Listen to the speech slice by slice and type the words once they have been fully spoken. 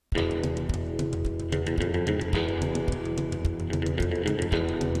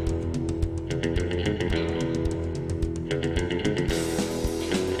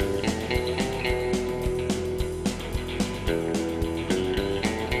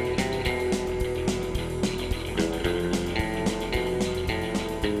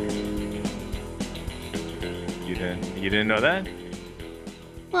You didn't know that?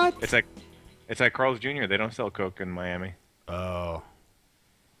 What? It's like Carl's Jr. They don't sell Coke in Miami. Oh.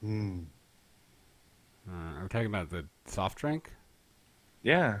 Hmm. Are we talking about the soft drink?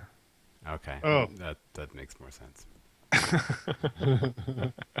 Yeah. Okay. Oh. That makes more sense.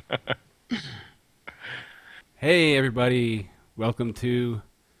 Hey, everybody. Welcome to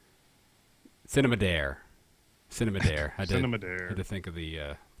Cinema Dare. Cinema Dare. Cinema Dare. Had to think of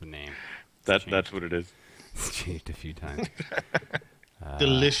the name. That's what it is. It's changed a few times.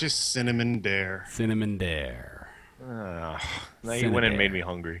 Delicious cinnamon dare. Cinnamon Dare. Now you went and made me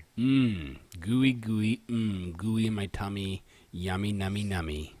hungry. Gooey, gooey in my tummy. Yummy, nummy,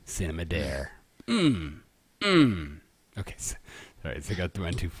 nummy. Cinema Dare. Okay, sorry, I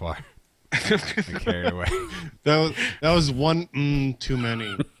went too far. I carried away. That was one too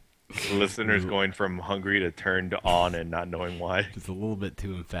many. Listeners going from hungry to turned on and not knowing why. Just a little bit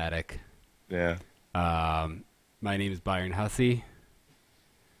too emphatic. Yeah. My name is Byron Hussey.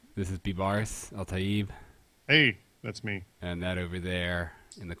 This is Bibars Al Taib. Hey, that's me. And that over there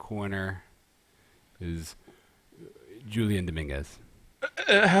in the corner is Julian Dominguez.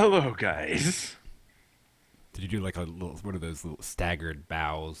 Hello, guys. Did you do like a little, one of those little staggered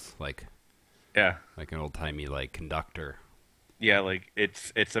bows, like Yeah. an old timey like conductor? Yeah, like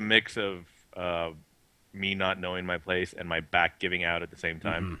it's a mix of me not knowing my place and my back giving out at the same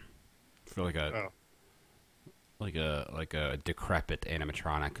time. I feel like a decrepit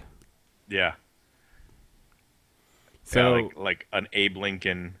animatronic. Yeah. So Yeah, like an Abe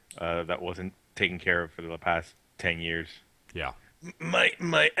Lincoln that wasn't taken care of for the past 10 years. yeah. My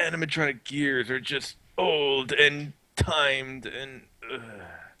animatronic gears are just old and timed and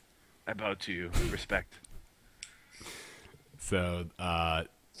I bow to you. Respect. So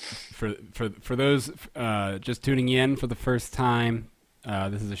for those just tuning in for the first time,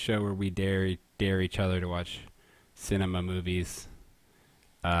 this is a show where we dare each other to watch cinema movies,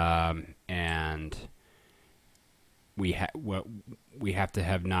 and we have to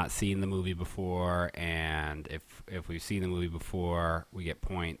have not seen the movie before, and if we've seen the movie before, we get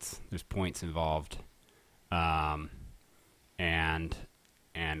points. There's points involved, and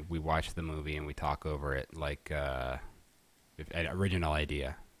we watch the movie and we talk over it like an original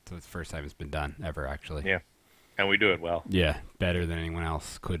idea. So it's the first time it's been done ever, actually. Yeah. And we do it well. Yeah, better than anyone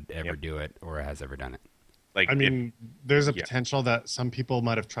else could ever do it or has ever done it. Like I mean, there's a potential that some people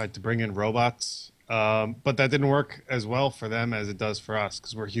might have tried to bring in robots, but that didn't work as well for them as it does for us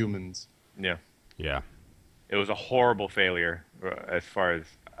because we're humans. yeah. Yeah. It was a horrible failure as far as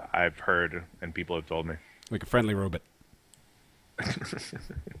I've heard and people have told me. Like a friendly robot.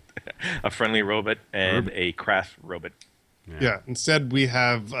 A friendly robot and a crass robot. Yeah. Instead, we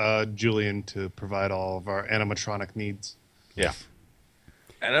have Julian to provide all of our animatronic needs. Yeah.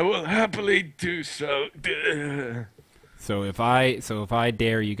 And I will happily do so. So if I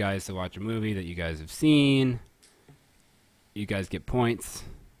dare you guys to watch a movie that you guys have seen, you guys get points.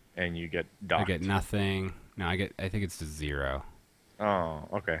 And you get docked. I get nothing. No, I think it's just 0. Oh,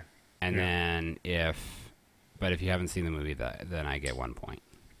 okay. And then if you haven't seen the movie, then I get 1 point.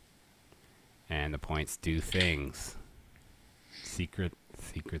 And the points do things. Secret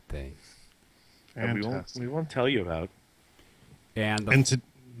things. And we won't tell you about. And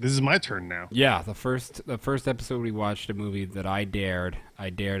this is my turn now. yeah, the first episode we watched a movie that I dared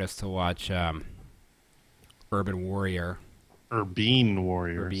us to watch Urban Warrior. Urbane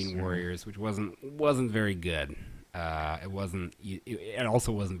Warriors. Urbane Warriors, which wasn't very good. It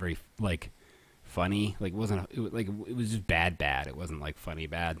also wasn't very like funny. Like it was just bad. It wasn't like funny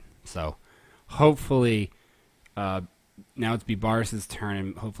bad. So hopefully now it's Bibars' turn,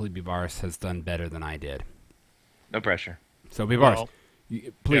 and hopefully Bibars has done better than I did. No pressure. So Bibars,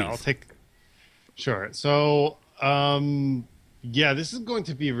 please. Yeah, I'll take. Sure. So, this is going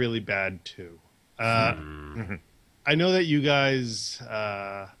to be really bad too. I know that you guys,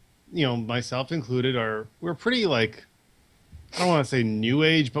 myself included, we're pretty like, I don't want to say new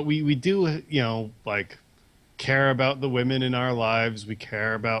age, but we do, like care about the women in our lives. We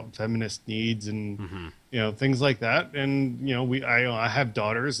care about feminist needs and, things like that. And, I have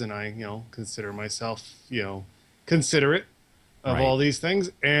daughters and I, consider myself, considerate of all these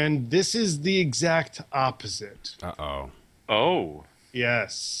things. And this is the exact opposite. Uh-oh. Oh.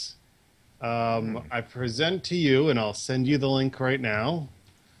 Yes. I present to you, and I'll send you the link right now,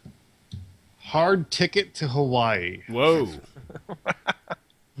 Hard Ticket to Hawaii. Whoa.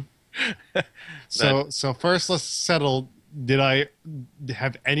 So first, let's settle.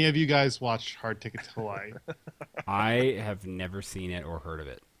 Have any of you guys watched Hard Ticket to Hawaii? I have never seen it or heard of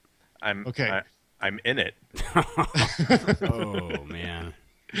it. Okay. I'm in it. Oh man.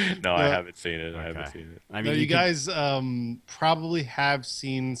 No, I haven't seen it. I Okay. haven't seen it. I Now, mean, you could- guys probably have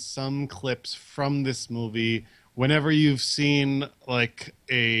seen some clips from this movie. Whenever you've seen like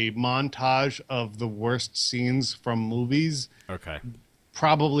a montage of the worst scenes from movies, Okay.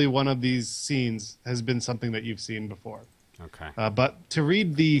 probably one of these scenes has been something that you've seen before. Okay. But to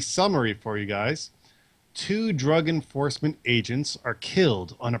read the summary for you guys, 2 drug enforcement agents are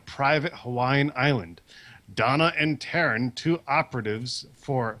killed on a private Hawaiian island. Donna and Taryn, 2 operatives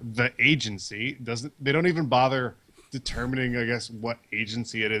for the agency, they don't even bother determining, I guess, what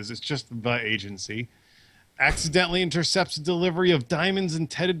agency it is. It's just the agency. Accidentally intercepts a delivery of diamonds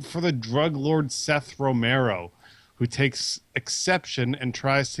intended for the drug lord Seth Romero, who takes exception and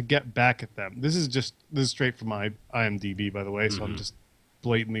tries to get back at them. This is straight from my IMDb, by the way, so I'm just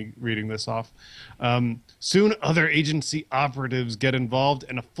blatantly reading this off. Soon, other agency operatives get involved,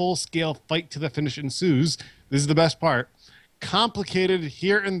 and a full-scale fight to the finish ensues. This is the best part. Complicated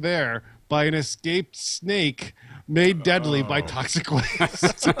here and there by an escaped snake made deadly by toxic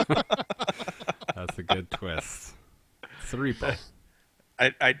waste. That's a good twist. It's a repo.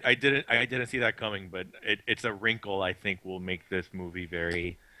 I didn't see that coming, but it's a wrinkle I think will make this movie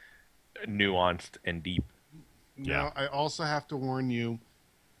very nuanced and deep. Now, I also have to warn you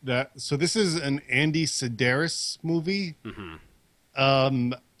that this is an Andy Sedaris movie.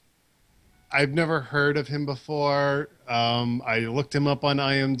 I've never heard of him before. I looked him up on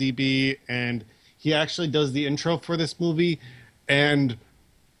IMDb, and he actually does the intro for this movie. And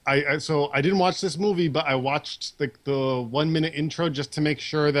I didn't watch this movie, but I watched the 1-minute intro just to make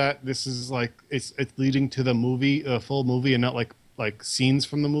sure that this is like it's leading to the movie, full movie, and not like scenes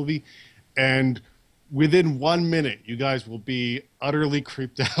from the movie. And within 1 minute, you guys will be utterly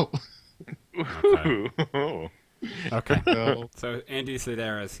creeped out. Ooh. Okay. So, So Andy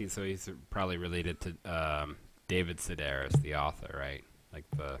Sedaris, he's probably related to David Sedaris, the author, right? Like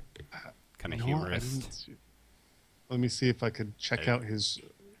the kind of no, I humorist. didn't- let me see if I could check out his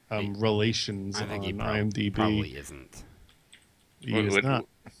relations I think on he IMDb. probably isn't. He is not.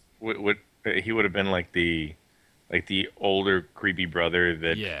 He would have been like the older creepy brother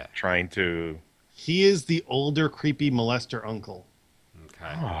that Yeah. trying to. He is the older creepy molester uncle.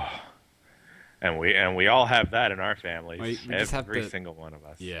 Okay. And we all have that in our families. We just have Every to- single one of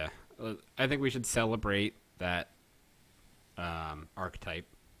us. Yeah. I think we should celebrate that archetype.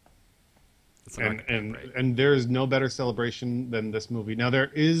 It's an And archetype, right? and there is no better celebration than this movie. Now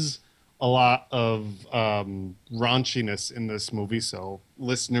there is a lot of raunchiness in this movie, so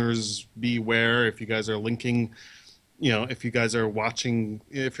listeners beware if you guys are linking. If you guys are watching,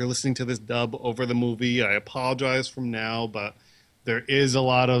 if you're listening to this dub over the movie, I apologize from now, but there is a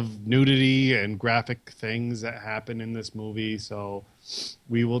lot of nudity and graphic things that happen in this movie, so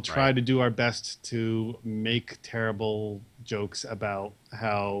we will try Right. to do our best to make terrible jokes about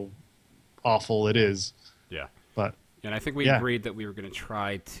how awful it is. Yeah. But And I think we Yeah. agreed that we were going to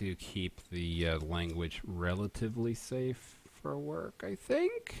try to keep the language relatively safe for work. I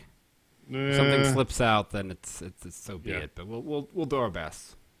think if something slips out, then it's so be Yeah. it. But we'll do our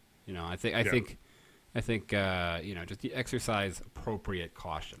best. I think just exercise appropriate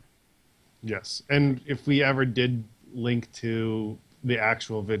caution. Yes, and if we ever did link to the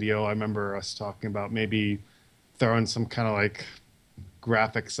actual video, I remember us talking about maybe throwing some kind of like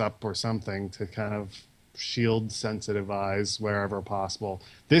graphics up or something to kind of shield sensitive eyes wherever possible.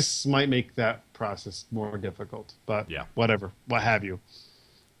 This might make that process more difficult, but Yeah. whatever, what have you.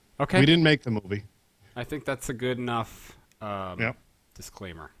 Okay. We didn't make the movie. I think that's a good enough Yep.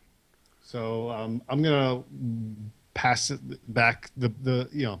 disclaimer. So I'm gonna pass it back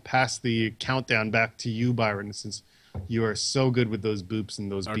pass the countdown back to you, Byron, since you are so good with those boops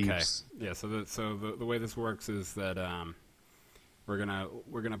and those Okay. beeps. Yeah. So the way this works is that we're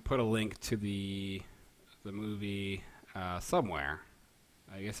gonna put a link to the movie somewhere.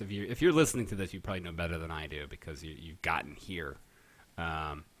 I guess if you're listening to this, you probably know better than I do because you've gotten here.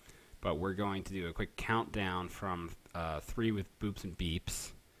 But we're going to do a quick countdown from 3 with boops and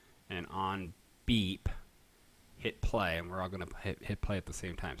beeps, and on beep, hit play, and we're all going to hit play at the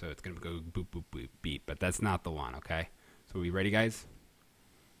same time. So it's going to go boop, boop, boop, beep, but that's not the one, okay? So we ready, guys?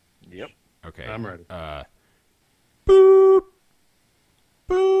 Yep. Okay. I'm ready. Boop,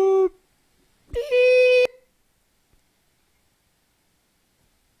 boop, beep.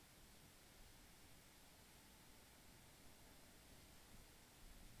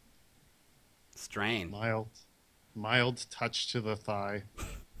 Strain. Mild touch to the thigh.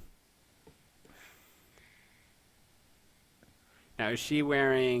 Now, is she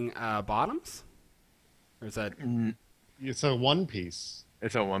wearing bottoms? Or is that... It's a one piece.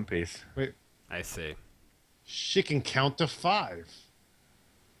 It's a one piece. Wait, I see. she can count to 5.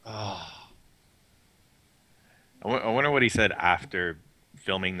 I wonder what he said after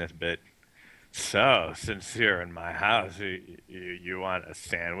filming this bit. So, since you're in my house, you want a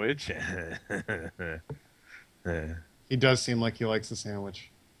sandwich? He does seem like he likes a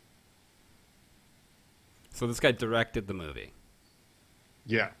sandwich. So this guy directed the movie.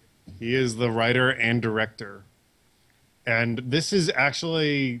 Yeah, he is the writer and director. And this is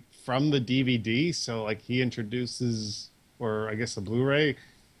actually from the DVD, so like he introduces, or I guess the Blu-ray.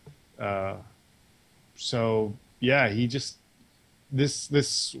 So yeah, he just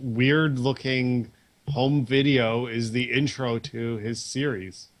this weird looking home video is the intro to his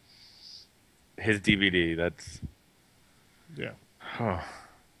series. His DVD, that's... Yeah. Oh.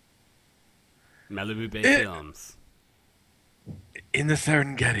 Malibu Bay Films. In the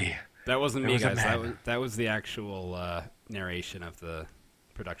Serengeti. That wasn't There me, was a guys. man. That was the actual narration of the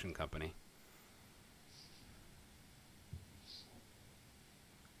production company.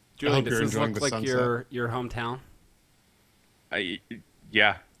 Julian, hope does you're this enjoying look the like sunset. your hometown?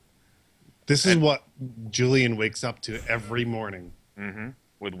 Yeah. This is what Julian wakes up to every morning.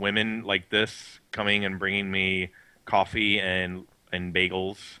 With women like this coming and bringing me coffee and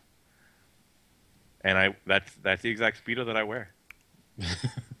bagels. And that's the exact Speedo that I wear.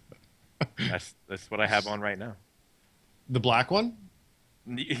 That's what I have on right now. The black one?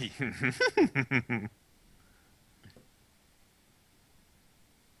 Is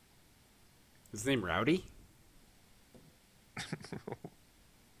his name Rowdy? I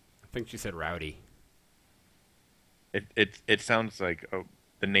think she said Rowdy. It sounds like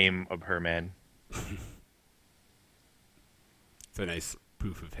the name of her man. It's a nice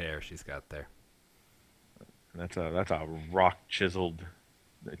poof of hair she's got there. That's a rock chiseled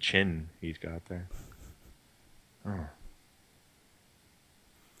chin he's got there. Oh.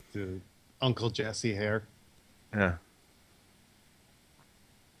 The Uncle Jesse hair. Yeah.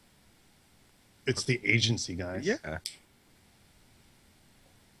 It's the agency, guys. Yeah.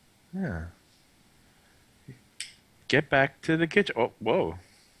 Yeah. Get back to the kitchen. Oh, whoa.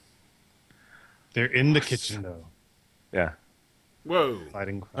 They're in the kitchen, though. Yeah. Whoa!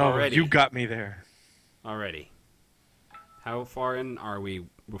 Fighting. Oh, Already. you got me there. Already. How far in are we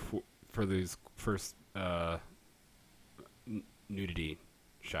for these first nudity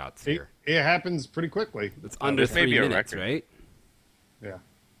shots It, here? it happens pretty quickly. It's under this may 3 be a minutes, record. right? Yeah.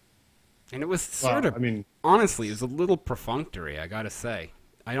 And it was Well, sort of, I mean, honestly, it was a little perfunctory, I gotta say.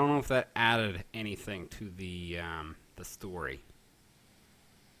 I don't know if that added anything to the story.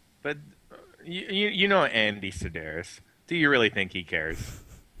 But you know Andy Sedaris. Do you really think he cares?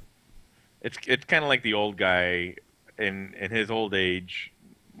 It's kind of like the old guy in his old age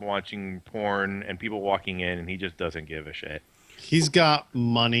watching porn and people walking in and he just doesn't give a shit. he's got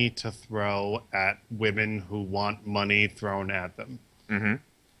money to throw at women who want money thrown at them. Mm-hmm.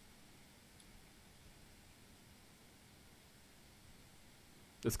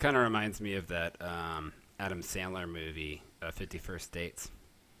 This kind of reminds me of that Adam Sandler movie, 50 First Dates.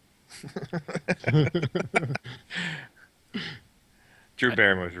 Drew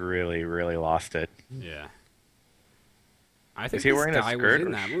Barrymore's really, really lost it. Yeah. I think he this wearing a guy was skirt in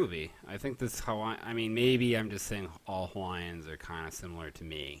or that movie. I think this Hawaiian... I mean, maybe I'm just saying all Hawaiians are kind of similar to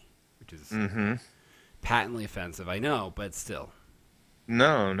me, which is Mm-hmm. patently offensive, I know, but still.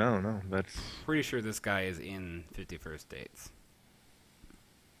 No. That's Pretty sure this guy is in 50 First Dates.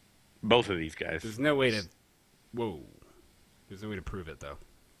 both of these guys. There's no way to... Whoa. There's no way to prove it, though.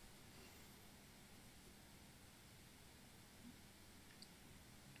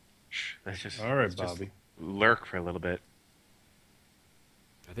 Shh, let's just All right, let's just Bobby. lurk for a little bit.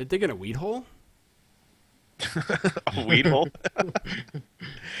 Are they digging a weed hole? A weed hole?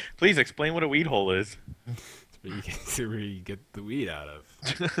 Please explain what a weed hole is. It's where you get the weed out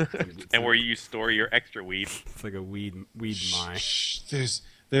of. And where you store your extra weed. It's like a weed mine. Shh,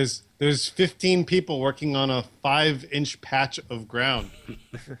 there's 15 people working on a 5-inch patch of ground.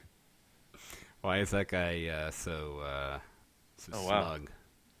 Why is that guy so Oh, wow. slug?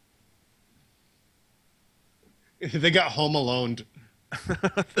 They got home alone.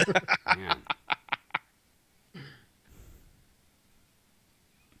 Man.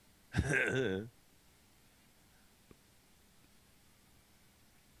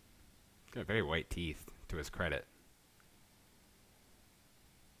 Got very white teeth, to his credit.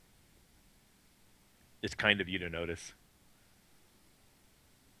 It's kind of you to notice.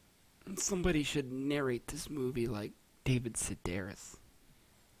 Somebody should narrate this movie like David Sedaris.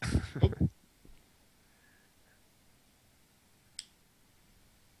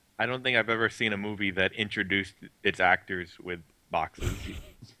 I don't think I've ever seen a movie that introduced its actors with boxes.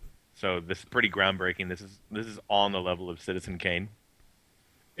 So this is pretty groundbreaking. This is on the level of Citizen Kane.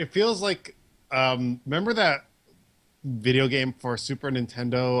 It feels like, remember that video game for Super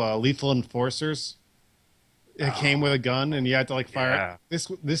Nintendo, Lethal Enforcers? It came with a gun, and you had to like fire. Yeah.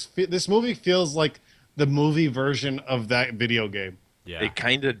 This movie feels like the movie version of that video game. Yeah. It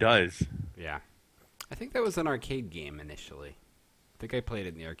kind of does. Yeah. I think that was an arcade game initially. I think I played it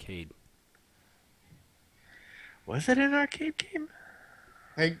in the arcade. Was it an arcade game?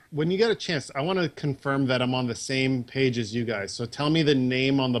 Hey, when you get a chance, I want to confirm that I'm on the same page as you guys. So tell me the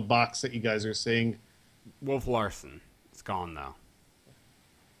name on the box that you guys are saying. Wolf Larson. It's gone, though.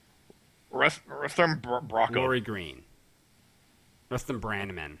 Rustam Brocco. Lori Green. Rustin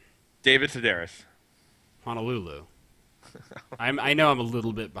Brandman. David Sedaris. Honolulu. I know I'm a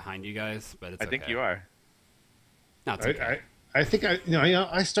little bit behind you guys, but it's I think okay. you are. No, it's okay. I think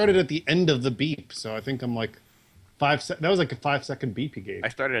I started at the end of the beep, so I think I'm like that was like a 5-second beep you gave. I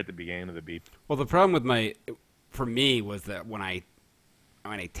started at the beginning of the beep. Well, the problem with for me was that when I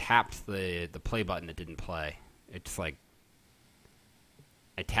tapped the play button, it didn't play. It just like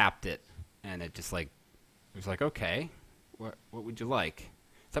I tapped it, and it just like it was like, okay, what would you like?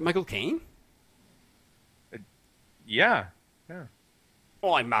 Is that Michael Caine? Yeah. Yeah.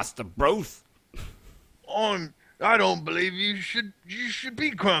 Oh, I'm Master Bruce. I don't believe you should be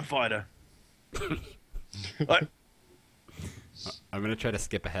crime fighter. I'm gonna try to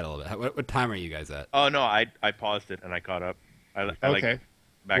skip ahead a little bit. What time are you guys at? Oh no, I paused it and I caught up. I Okay.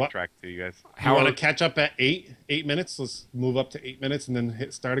 backtracked to you guys. You want to catch up at 8 minutes? Let's move up to 8 minutes and then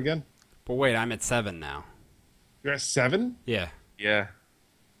hit start again. But wait, I'm at 7 now. You're at 7? Yeah. Yeah.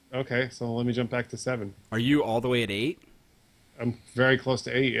 Okay, so let me jump back to 7. Are you all the way at 8? I'm very close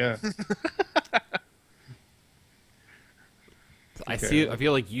to 8. Yeah. I Okay.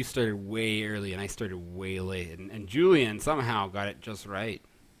 feel like you started way early and I started way late, and Julian somehow got it just right.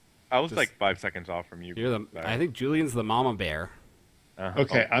 I was like 5 seconds off from you. I think Julian's the mama bear.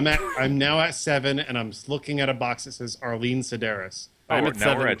 Okay, I'm now at 7, and I'm looking at a box that says Arlene Sedaris. I'm we're- at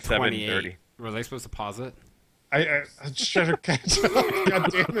now we're at 7:28. 7:30. Was I supposed to pause it? I just trying to catch up.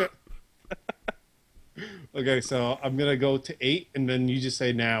 God damn it. Okay, so I'm gonna go to 8, and then you just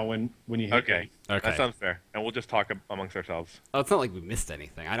say now when you hit Okay. 8. Okay. That sounds fair. And we'll just talk amongst ourselves. Oh, it's not like we missed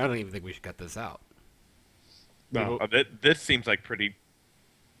anything. I don't even think we should cut this out. No. This seems like pretty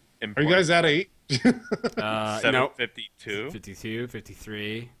Are important. you guys at 8? No. 7:52. 52,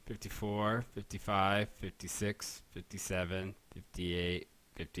 53, 54, 55, 56, 57, 58,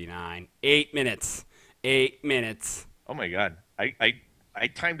 59. 8 minutes. 8 minutes. Oh my god. I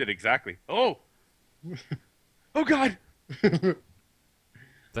timed it exactly. Oh. Oh god. Is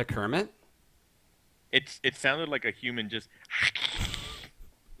that Kermit? It sounded like a human just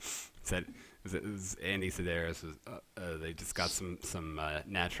Said it was Andy Sedaris. They just got some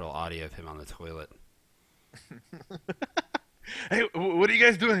natural audio of him on the toilet. Hey, what are you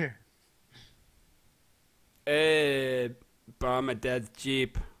guys doing here? Hey, borrow my dad's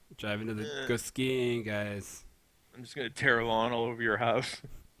Jeep. Driving to go skiing, guys. I'm just gonna tear a lawn all over your house.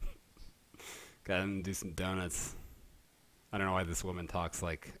 Got him to do some donuts. I don't know why this woman talks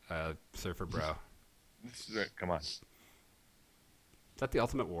like a surfer bro. Come on. Is that the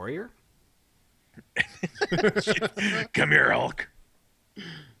Ultimate Warrior? Come here, Hulk.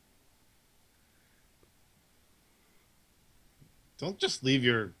 Don't just leave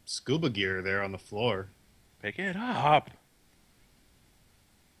your scuba gear there on the floor. Pick it up.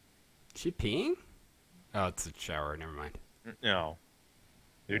 Is she peeing? Oh, it's a shower. Never mind. No.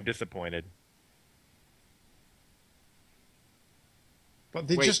 You're disappointed. But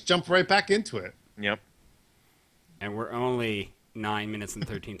they Wait. just jump right back into it. Yep. And we're only 9 minutes and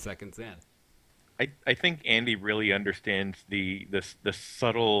 13 seconds in. I think Andy really understands the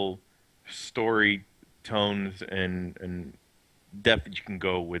subtle story tones and depth that you can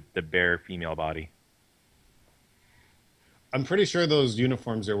go with the bare female body. I'm pretty sure those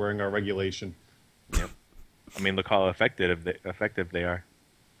uniforms they're wearing are regulation. Yep. I mean, look how effective they are.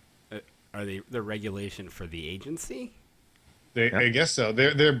 Are they the regulation for the agency? I guess so.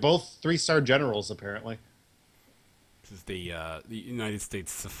 They're both 3-star generals apparently. This is the United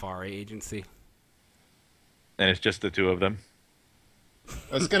States Safari Agency. And it's just the two of them.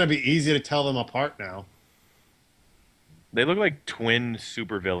 It's gonna be easy to tell them apart now. They look like twin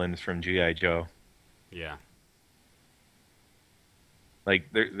supervillains from G.I. Joe. Yeah. Like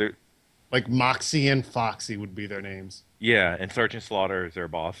they're Like Moxie and Foxy would be their names. yeah, and Sergeant Slaughter is their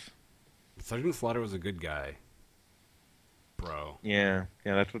boss. Sergeant Slaughter was a good guy, bro. Yeah,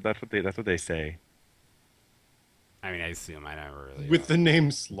 that's what they say. I mean, I assume I never really With the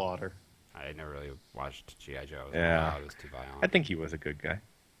name Slaughter. I never really watched GI Joe. It was Yeah. loud, it was too violent. I think he was a good guy.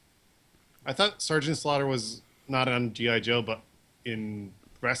 I thought Sergeant Slaughter was not on G.I. Joe, but in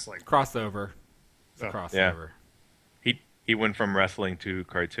wrestling. Crossover. It's a Oh. crossover. He went from wrestling to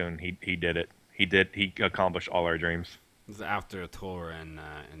cartoon. He did it. He accomplished all our dreams. It was after a tour in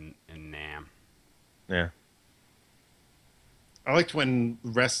Nam. Yeah. I liked when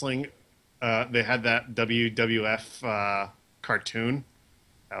wrestling, they had that WWF cartoon.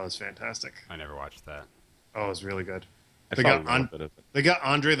 That was fantastic. I never watched that. Oh, it was really good. I They saw a got little on. bit of it. They got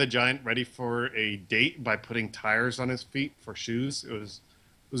Andre the Giant ready for a date by putting tires on his feet for shoes. It was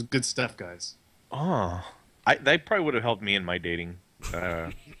good stuff, guys. Oh, that probably would have helped me in my dating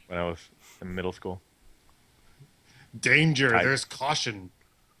when I was in middle school. Danger! There's caution.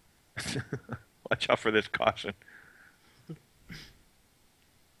 Watch out for this caution.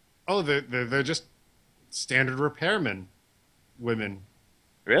 Oh, they're just standard repairmen, women.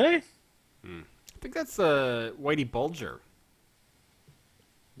 Really? I think that's Whitey Bulger.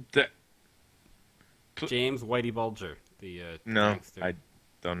 The, James Whitey Bulger. The no, gangster. I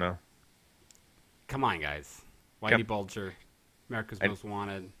don't know. Come on, guys. Whitey Come- Bulger, America's I- Most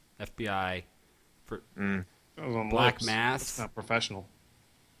Wanted, FBI, Mm. That was on Black lips. Mass. It's not professional.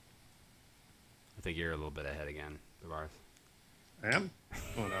 I think you're a little bit ahead again, the bars. I am?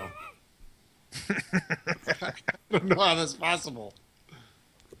 Oh no. I don't know how that's possible.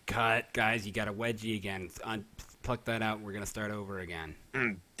 Cut, guys. You got a wedgie again. Pluck that out. We're gonna start over again.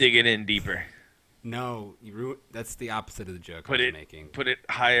 Dig it in deeper. No, that's the opposite of the joke Put I was it making. put it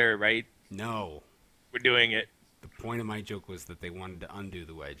higher, right? No, We're doing it. the point of my joke was that they wanted to undo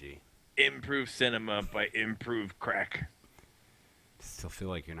the wedgie. Improve cinema by improved crack. Still feel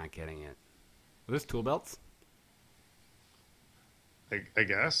like you're not getting it. Are those tool belts? I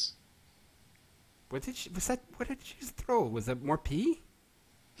guess. What did she just throw? Was that more pee?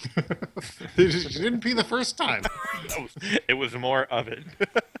 She didn't pee the first time. It was more of it.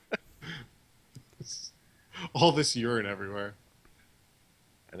 All this urine everywhere.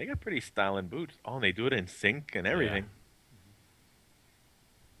 I think I'm pretty styling boots. Oh, and they do it in sync and everything.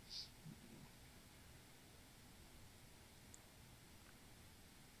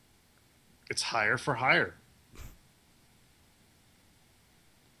 It's higher for higher.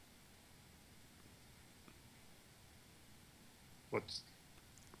 What's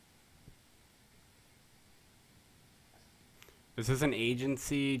Is this an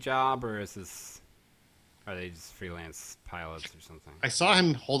agency job or are they just freelance pilots or something? I saw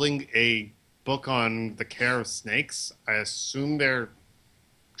him holding a book on the care of snakes. I assume they're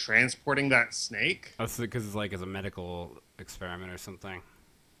transporting that snake. Oh, so because it's like as a medical experiment or something,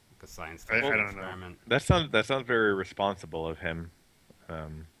 like a science I fiction don't know. experiment. That sounds very responsible of him.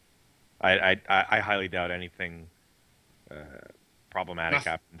 I highly doubt anything problematic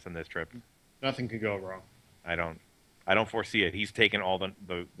Nothing. happens on this trip. Nothing could go wrong. I don't foresee it. He's taken all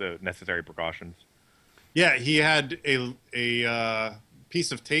the necessary precautions. Yeah, he had a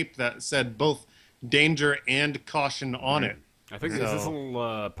piece of tape that said both danger and caution on it. I think is this a So-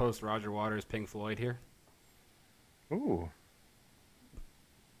 little post Roger Waters Pink Floyd here. Ooh.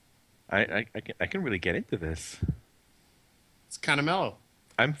 I can really get into this. It's kind of mellow.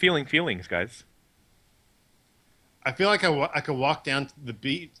 I'm feeling feelings, guys. I feel like I could walk down to the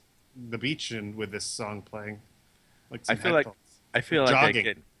beach and with this song playing. Like some I feel like headphones. I feel like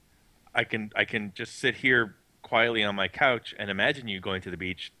Jogging. I can just sit here quietly on my couch and imagine you going to the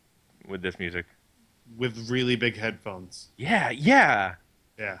beach with this music. With really big headphones. Yeah. Yeah.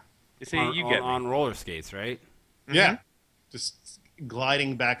 You see, on, you on, get me. on roller skates, right? Yeah. Just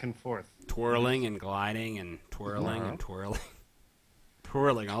gliding back and forth. Twirling and gliding and twirling and twirling,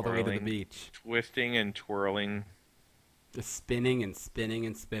 twirling all the way to the Twirling. beach. Twisting and twirling. Just spinning and spinning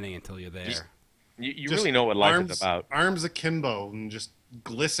and spinning until you're there. Just- You Just really know what life arms, is about. Arms akimbo and just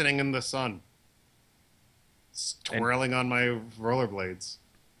glistening in the sun. Just twirling on my rollerblades.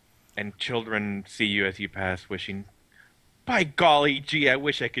 And children see you as you pass, wishing, by golly, gee, I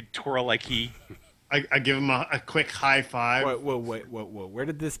wish I could twirl like he. I give him a quick high five. Wait. Where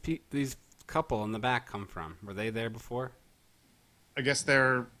did these couple in the back come from? Were they there before? I guess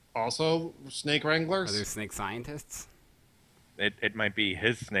they're also snake Are wranglers. they snake scientists? It might be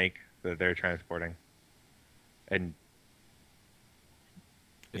his snake that they're transporting. And,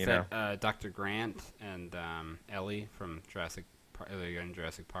 Is you that Dr. Grant and Ellie from Jurassic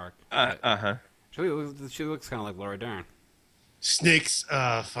Park? uh-huh. She looks kind of like Laura Dern. Snakes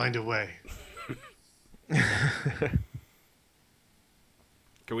find a way.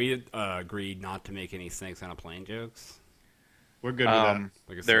 Can we agree not to make any snakes on a plane jokes? We're good with that.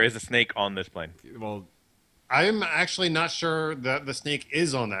 Like I There said- is a snake on this plane. Well, I'm actually not sure that the snake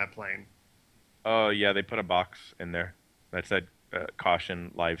is on that plane. Oh yeah, they put a box in there that said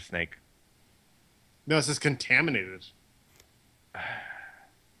 "Caution, live snake." No, it says contaminated.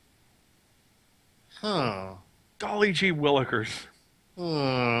 Huh. Golly gee willikers.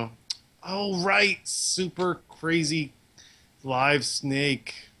 Oh, right. Super crazy live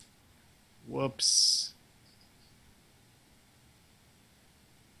snake. Whoops.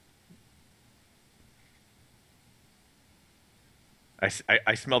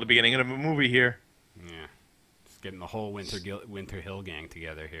 I smell the beginning of a movie here. yeah. Just getting the whole Winter Hill gang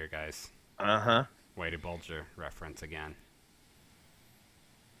together here, guys. Uh huh. Whitey Bulger reference again.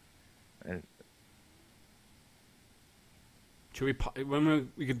 And Should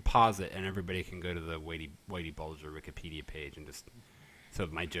we could pause it and everybody can go to the Whitey Bulger Wikipedia page and just so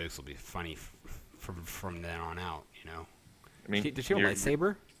my jokes will be funny from then on out. You know. I mean, Did she have a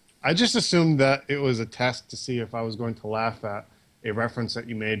lightsaber? I just assumed that it was a test to see if I was going to laugh at a reference that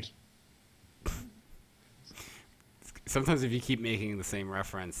you made. Sometimes if you keep making the same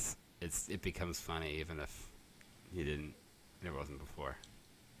reference, it becomes funny, even if you didn't. It wasn't before.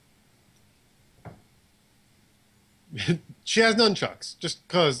 She has nunchucks. Just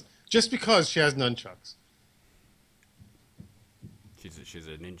because she has nunchucks. She's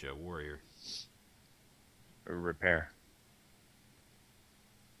a ninja warrior. repair.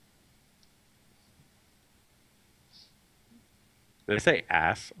 Did I say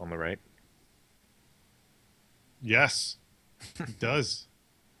ass on the right? Yes, it does.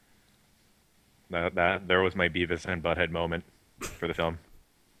 That there was my Beavis and Butthead moment for the film.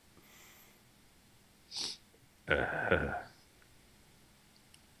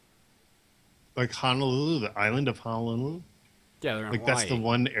 Like Honolulu, the island of Honolulu. Yeah, they're in Like Hawaii. that's the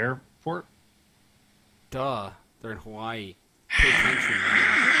one airport. Duh, they're in Hawaii. Pay attention,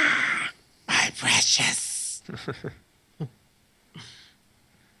 man. My precious.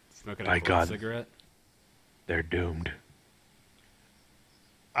 Smoking My a God. cigarette. They're doomed.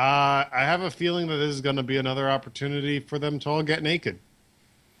 I have a feeling that this is going to be another opportunity for them to all get naked.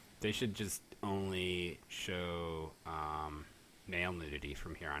 They should just only show male nudity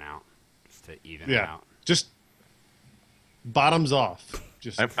from here on out, just to even it Yeah, out. just bottoms off.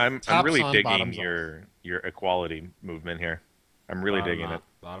 Just I'm tops really on, digging bottoms off. your equality movement here. I'm really digging it.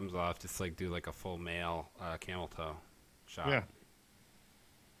 Bottoms off, just like do like a full male camel toe shot. Yeah,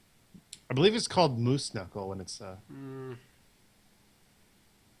 I believe it's called moose knuckle when it's.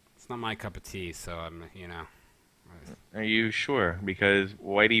 It's not my cup of tea, so I'm, you know. Are you sure? Because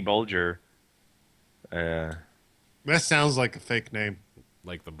Whitey Bulger, That sounds like a fake name.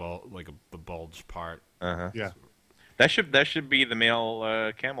 Like the the bulge part. uh-huh. Yeah. That should be the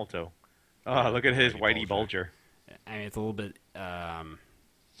male camel toe. Oh, look at his Whitey Whitey Bulger. I mean, it's a little bit,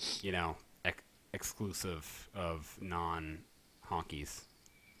 you know, exclusive of non-honkies.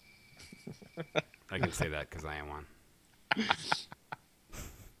 I can say that because I am one.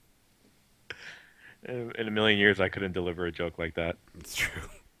 In a million years, I couldn't deliver a joke like that. It's true.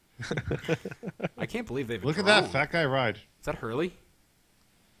 I can't believe they've Look at drone. that fat guy ride. Is that Hurley?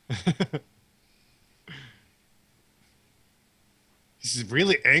 He's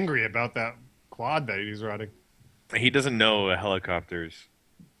really angry about that quad that he's riding. He doesn't know a helicopter's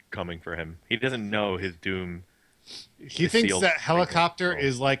coming for him. He doesn't know his doom. He The thinks seals that helicopter sprinkle.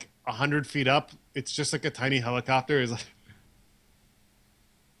 is like 100 feet up. It's just like a tiny helicopter. Is like,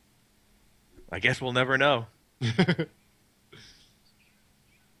 I guess we'll never know.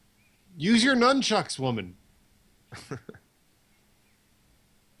 use your nunchucks, woman.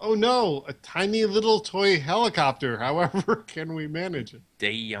 Oh no, a tiny little toy helicopter. However, can we manage it?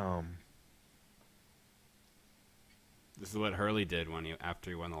 Damn. This is what Hurley did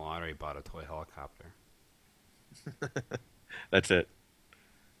after he won the lottery, bought a toy helicopter. That's it.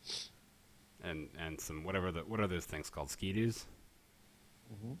 And some what are those things called? Ski-doos?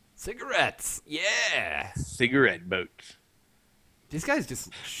 Cigarettes! Yeah! Cigarette boats. These guys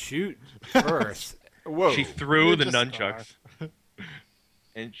just shoot first. Whoa. She threw the Ninja nunchucks.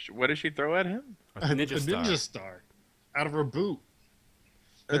 And what did she throw at him? A ninja a star. ninja star out of her boot.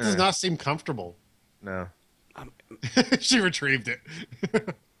 That does not seem comfortable. No. She retrieved it.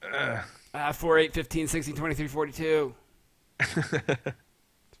 4, 8, 15, 16, 23, 42. It's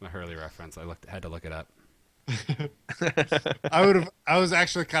my Hurley reference. Had to look it up. I was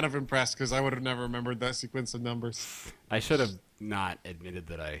actually kind of impressed because I would have never remembered that sequence of numbers. I should have not admitted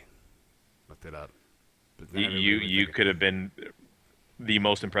that I looked it up. But then everybody would You think- could have been the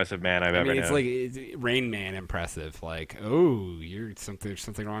most impressive man I've I ever mean, it's known. like it's Rain Man impressive. Like, oh, there's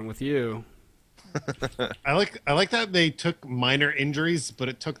something wrong with you. I like that they took minor injuries, but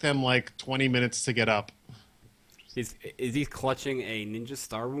it took them like 20 minutes to get up. Is he clutching a ninja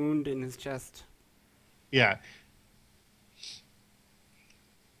star wound in his chest? Yeah.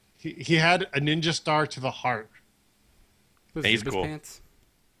 He had a ninja star to the heart. Was He's Zubas cool. Pants?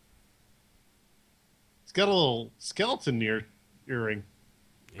 He's got a little skeleton earring.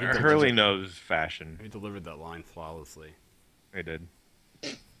 Hurley knows fashion. He delivered that line flawlessly. He did.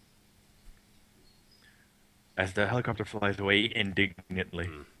 As the helicopter flies away indignantly.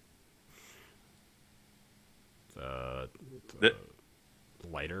 The-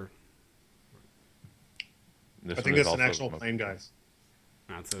 Lighter. This I one think is that's an also actual remote- plane, guys.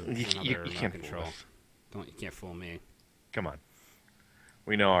 No, it's You, another you remote can't control. fool us. You can't fool me. Come on.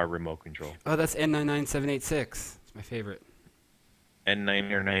 We know our remote control. Oh, that's N99786. It's my favorite.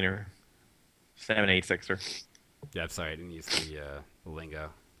 N9er 9er 786er. Yeah, I'm sorry, I didn't use the lingo.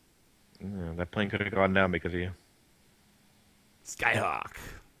 Yeah, that plane could have gone down because of you. Skyhawk.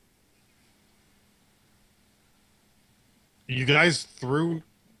 You guys threw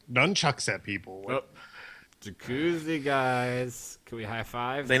nunchucks at people. Oh, jacuzzi guys. Can we high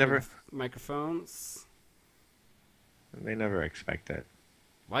five? They through never- the microphones. They never expect that.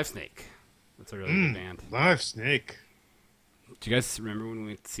 Live Snake. That's a really good band. Live Snake. Do you guys remember when we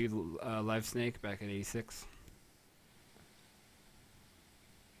went to see Live Snake back in '86?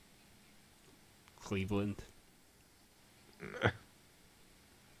 Cleveland.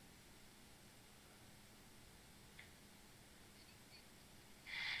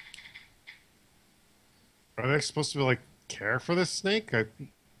 Are they supposed to like care for this snake?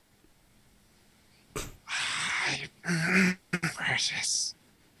 Precious.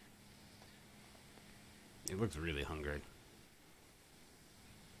 It looks really hungry.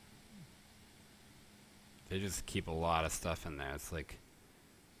 They just keep a lot of stuff in there. It's like,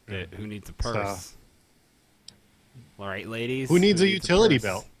 who needs a purse? All right, ladies. Who needs a utility purse?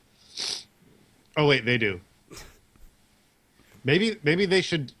 belt? Oh wait, they do. Maybe they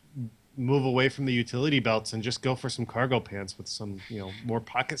should move away from the utility belts and just go for some cargo pants with some, more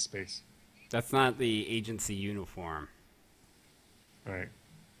pocket space. That's not the agency uniform. All right.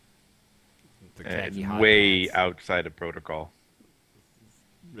 The khaki And hot way pants. outside of protocol.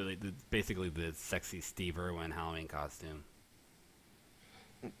 Really, basically the sexy Steve Irwin Halloween costume.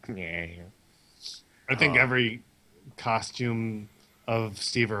 Yeah. I think every costume of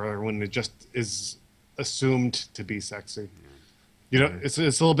Steve Irwin just is assumed to be sexy. It's a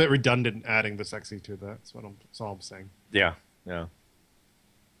little bit redundant adding the sexy to that. That's all I'm saying. Yeah. Yeah.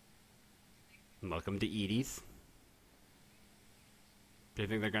 Welcome to Edie's. Do you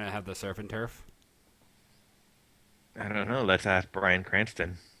think they're gonna have the surf and turf? I don't know. Let's ask Bryan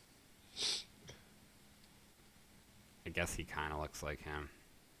Cranston. I guess he kind of looks like him.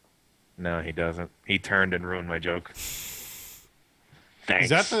 No, he doesn't. He turned and ruined my joke. Thanks. Is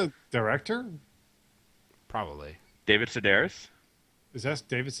that the director? Probably. David Sedaris? Is that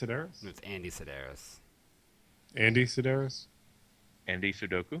David Sedaris? No, it's Andy Sedaris. Andy Sedaris? Andy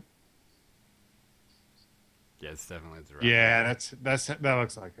Sudoku? Yeah, it's definitely the director. Yeah, that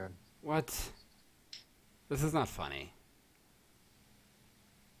looks like him. What? This is not funny.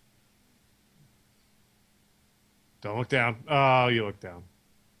 Don't look down. Oh, you look down.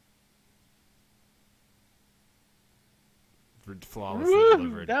 Flawlessly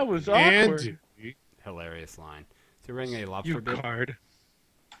delivered. That was Andy. Hilarious line. Is he wearing a lobster You bib? card.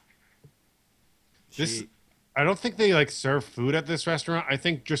 This, She- I don't think they like serve food at this restaurant. I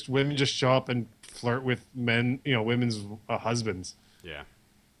think just women just show up and flirt with men, women's husbands. Yeah.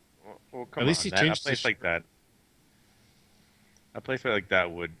 Well, come At least on. he That- changed a place his like that. A place like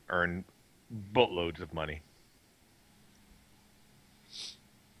that would earn boatloads of money.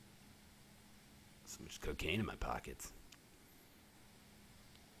 So much cocaine in my pockets.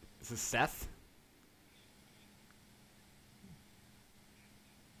 Is this Seth?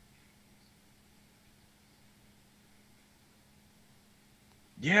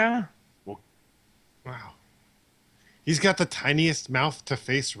 Yeah. Well, Wow. He's got the tiniest mouth to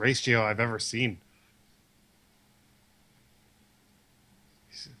face ratio I've ever seen.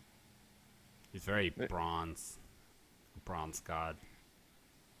 He's very bronze. Bronze god.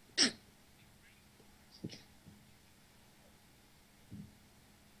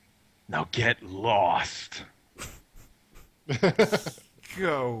 now get lost.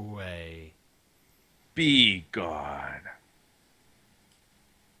 Go away. Be gone.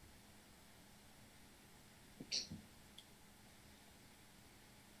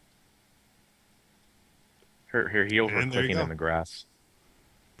 Her heels were And there you clicking go. in the grass.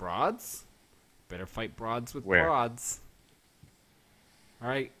 Broads? Better fight broads with Where? broads. All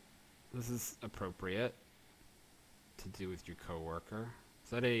right, this is appropriate to do with your coworker. Is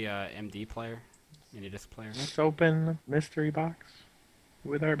that a MD player? Minidisc player? Let's open the mystery box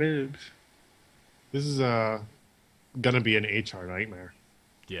with our boobs. This is gonna be an HR nightmare.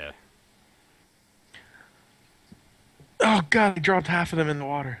 Yeah. Oh god, he dropped half of them in the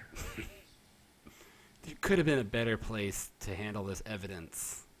water. There could have been a better place to handle this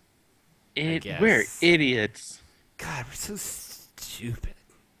evidence. guess. We're idiots. God, we're so stupid.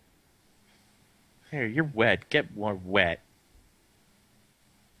 Here, you're wet. Get more wet.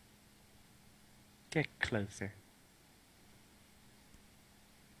 Get closer.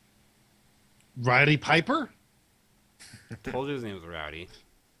 Roddy Piper? Told you his name was Rowdy.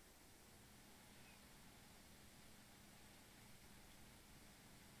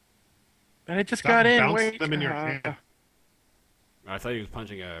 But I just Stop got in. bouncing Wait. them in your hand. I thought he was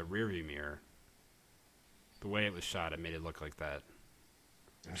punching a rearview mirror. The way it was shot, it made it look like that.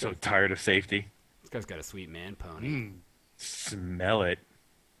 I'm so tired of safety. This guy's got a sweet man pony. Mm. Smell it.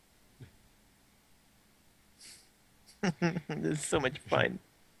 This is so much fun.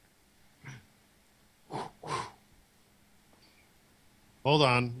 Hold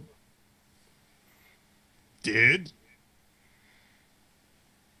on. Did?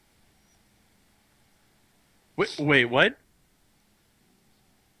 Wait, what?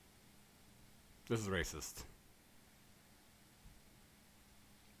 This is racist.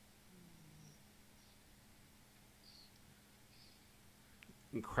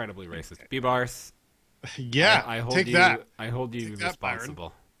 Incredibly racist. B-Bars. Yeah, I hold take you. that. I hold you Take that, Byron.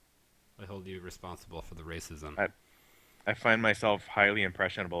 responsible. I hold you responsible for the racism. I find myself highly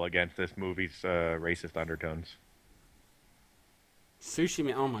impressionable against this movie's racist undertones. Sushi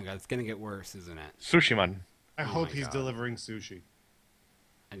man. Oh my god, it's gonna get worse, isn't it? Sushiman. I Oh hope my he's God. delivering sushi.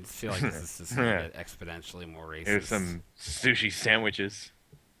 I just feel like this is just gonna get exponentially more racist. Here's some sushi sandwiches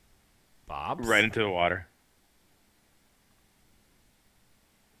Bob's. right into the water.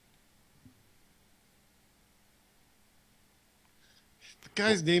 The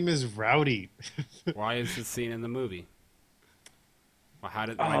guy's name is Rowdy. Why is this scene in the movie? Well, why Oh,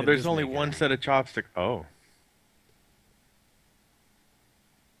 did there's this only make it one in? set of chopsticks. Oh.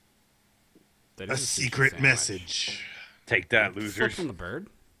 That A is sushi secret sandwich. message. Take that, Slip losers. from the bird.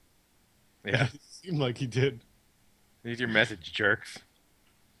 Yeah. Seemed like he did. Here's your message, jerks.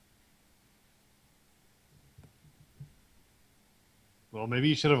 Well, maybe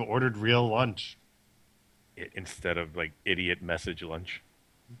you should have ordered real lunch. Instead of, like, idiot message lunch.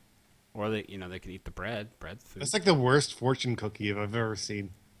 Or they could eat the bread. Bread's food. That's like the worst fortune cookie I've ever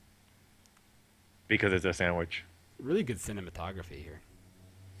seen. Because it's a sandwich. Really good cinematography here.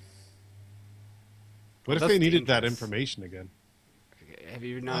 What if That's they needed that dangerous. information again? Have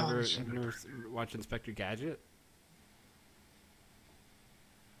you never shit. watched Inspector Gadget?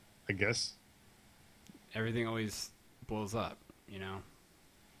 I guess. Everything always blows up, you know?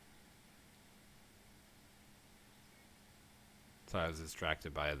 So I was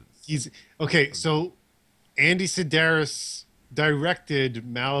distracted by He's okay. So, Andy Sedaris directed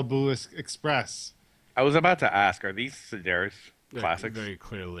Malibu Express. I was about to ask, are these Sedaris They're classics? very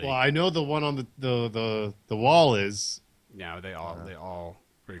clearly. Well, I know the one on the wall is. No, they all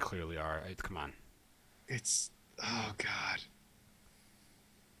very clearly are. Come on. It's oh god.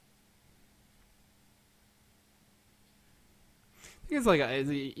 It's like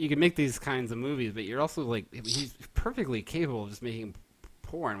you can make these kinds of movies, but you're also like he's perfectly capable of just making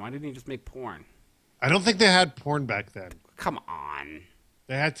porn. Why didn't he just make porn? I don't think they had porn back then. Come on,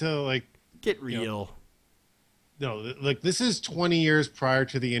 They had to like get real. no, like this is 20 years prior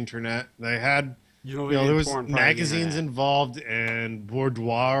to the internet. They had You know, there was magazines involved and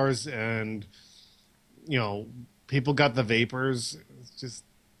boudoirs and people got the vapors. It's just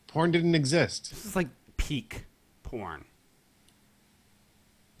porn didn't exist. This is like peak porn.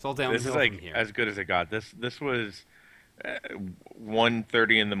 It's all downhill This is like from here. as good as it got. This was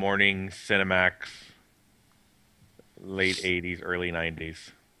 1:30 in the morning, Cinemax, late 80s, early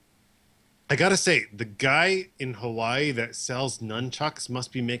 90s. I gotta say, the guy in Hawaii that sells nunchucks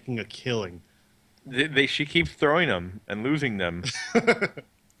must be making a killing. She keeps throwing them and losing them.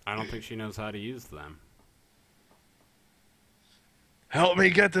 I don't think she knows how to use them. Help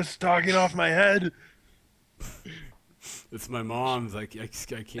me get this stocking off my head. It's my mom's. I can't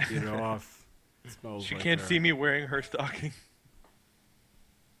get it off. It smells She like can't her. see me wearing her stocking.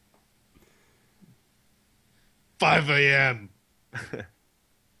 5 a.m.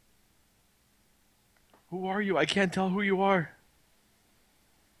 Who are you? I can't tell who you are.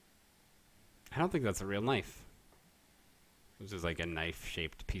 I don't think that's a real knife. which is like a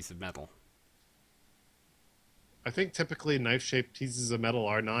knife-shaped piece of metal. I think typically knife-shaped pieces of metal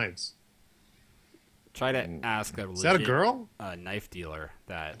are knives. Try to ask a Is that a legit girl? knife dealer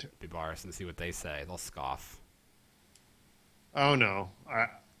that Bibaris and see what they say. They'll scoff. Oh no.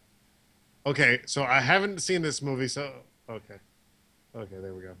 Okay, so I haven't seen this movie, so okay. Okay,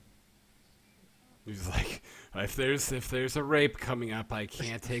 there we go. He's like, if there's a rape coming up, I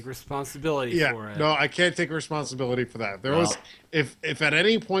can't take responsibility Yeah, for it. no, I can't take responsibility for that. There Well- was if at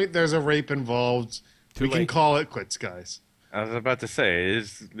any point there's a rape involved, Too we can late. call it quits, guys. I was about to say,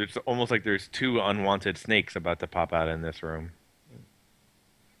 it's almost like there's two unwanted snakes about to pop out in this room.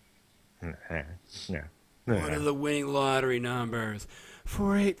 Yeah. What are the winning lottery numbers?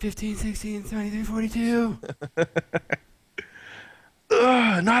 4, 8, 15, 16, 23, 42.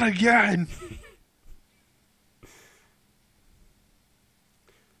 Ugh, not again.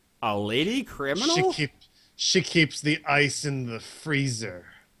 A lady criminal? She keeps the ice in the freezer.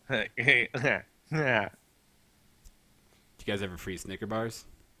 Yeah. Do you guys ever freeze Snicker bars?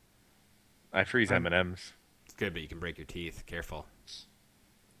 I freeze M&Ms. It's good, but you can break your teeth. Careful.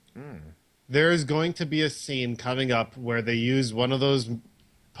 There is going to be a scene coming up where they use one of those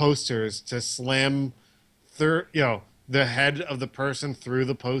posters to slam the head of the person through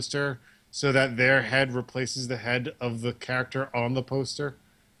the poster so that their head replaces the head of the character on the poster.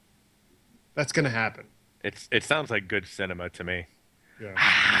 That's going to happen. It sounds like good cinema to me. Yeah.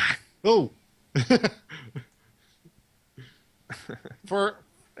 Oh. For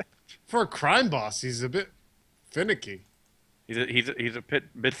a crime boss, he's a bit finicky. He's a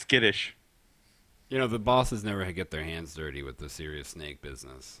bit skittish. You know, the bosses never get their hands dirty with the serious snake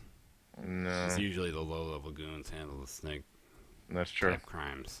business. No, It's usually the low-level goons handle the snake that's true. type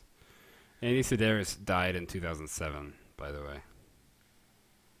crimes. Andy Sedaris died in 2007, by the way.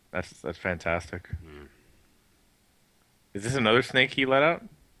 That's fantastic. Mm. Is this another snake he let out?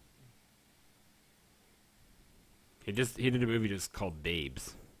 He did a movie just called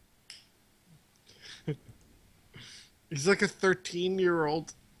Babes. He's like a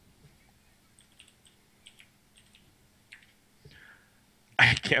 13-year-old.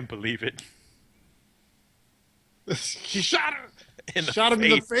 I can't believe it. He shot him. In the Shot him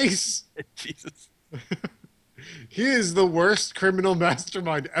in the face. Jesus. He is the worst criminal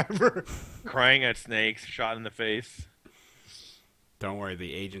mastermind ever. Crying at snakes, shot in the face. Don't worry,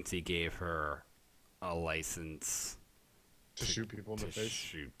 the agency gave her a license To shoot people in to the face.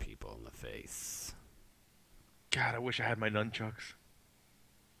 shoot people in the face. God, I wish I had my nunchucks.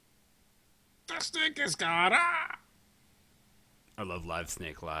 The snake is gone. Ah! I love Live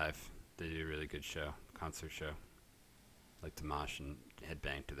Snake Live. They do a really good show, concert show. Like to mosh and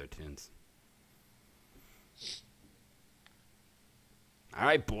headbang to their tunes. All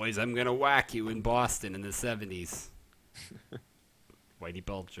right, boys, I'm gonna whack you in Boston in the '70s. Whitey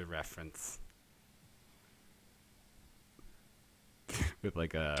Bulger reference. With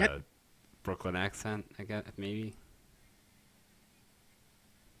like a Brooklyn accent, I guess, maybe.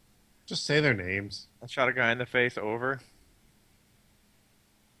 Just say their names. I shot a guy in the face over.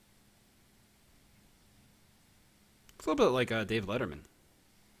 It's a little bit like Dave Letterman.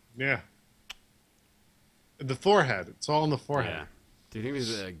 Yeah. The forehead. It's all in the forehead. Yeah. Do you think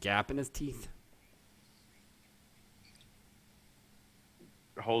there's a gap in his teeth?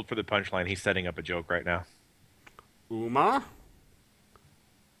 Hold for the punchline. He's setting up a joke right now. Uma?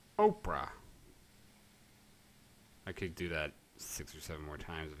 Oprah. I could do that 6 or 7 more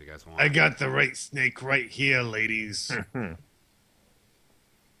times if you guys want. I got the right snake right here, ladies.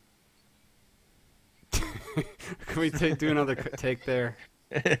 Can we do another take there?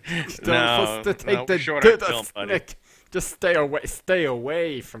 No, Let's take no, the, shorter the film, buddy. snake. Just stay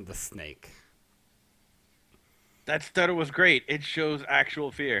away from the snake. That stutter was great. It shows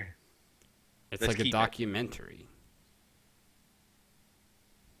actual fear. It's Let's like a keep it. documentary.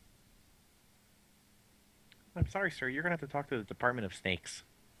 I'm sorry, sir. You're gonna have to talk to the Department of Snakes.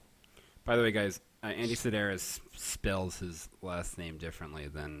 By the way, guys, Andy Sedaris spells his last name differently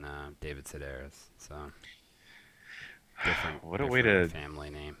than David Sedaris. So, different. What a way different to- family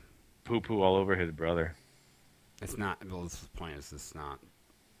name. Poo-poo all over his brother. It's not. Well, the point is, it's not.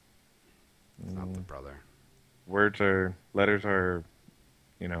 It's not the brother. Letters are,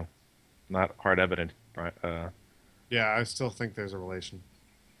 not hard evident. Yeah, I still think there's a relation.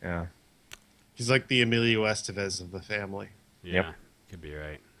 Yeah. He's like the Emilio Estevez of the family. Yeah, Yep. could be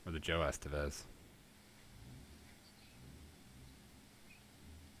right. Or the Joe Estevez.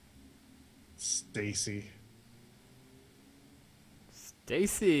 Stacy.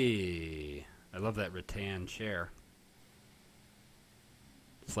 Stacy. I love that rattan chair.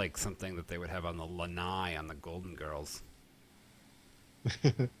 It's like something that they would have on the lanai on the Golden Girls.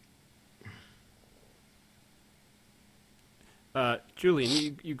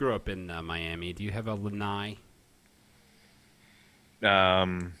 Julian, you grew up in Miami. Do you have a lanai?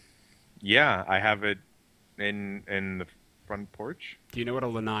 Um, yeah, I have it in the front porch. Do you know what a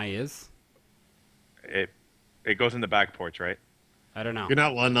lanai is? It it goes in the back porch, right? I don't know. You're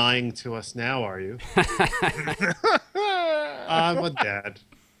not lying to us now, are you? I'm a dad.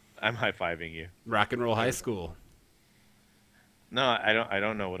 I'm high fiving you. Rock and Roll High School. No, I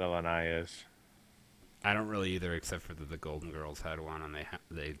don't know what a lanai is. I don't really either, except for the Golden Girls had one, and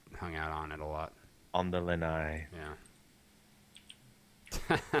they hung out on it a lot. On the lanai.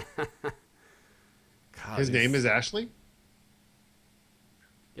 Yeah. God, His name is Ashley?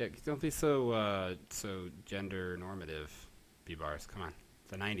 Yeah, don't be so gender normative, B-Bars. Come on.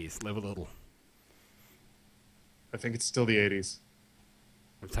 The 90s. Live a little. I think it's still the 80s.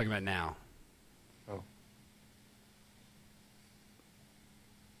 I'm talking about now. Oh.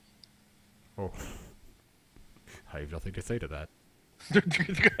 Oh. I have nothing to say to that.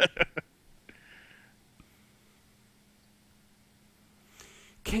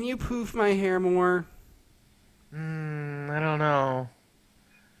 Can you poof my hair more? I don't know.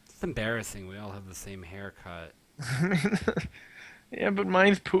 It's embarrassing. We all have the same haircut. Yeah, but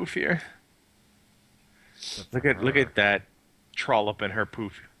mine's poofier. Look at that trollop in her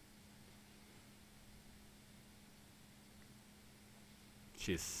poof.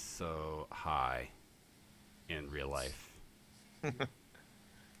 She's so high in real life.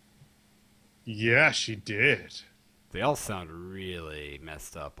 Yeah, she did. They all sound really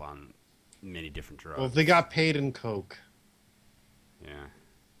messed up on many different drugs. Well, they got paid in coke. Yeah.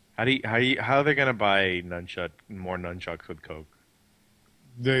 How are they gonna buy more nunchucks with Coke?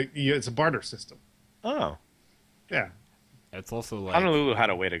 It's a barter system. Oh, Yeah. It's also like Honolulu had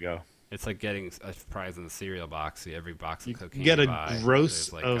a way to go. it's like getting a prize in the cereal box. Every box of You cocaine get you a buy, gross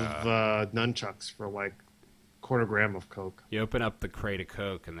there's like of nunchucks for like quarter gram of coke. you open up the crate of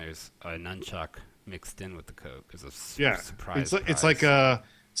Coke and there's a nunchuck mixed in with the Coke as a Yeah. surprise. It's like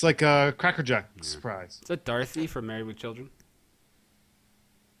prize. a Cracker Jack surprise. Is that Dorothy from Married with Children?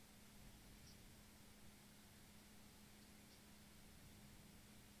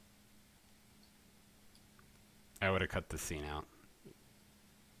 I would have cut this scene out.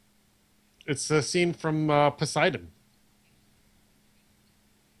 It's a scene from Poseidon.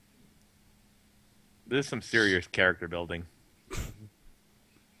 This is some serious character building. This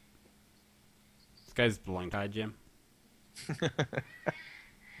guy's belong tied, Jim.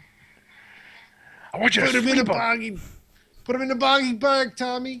 I want you Put to him in a sleep on. boggy. Put him in a boggy bag,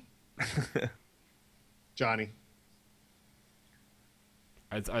 Tommy. Johnny.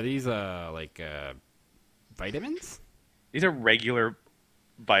 Are these like vitamins? These are regular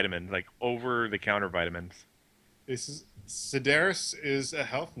vitamins, like over-the-counter vitamins. This is Sedaris is a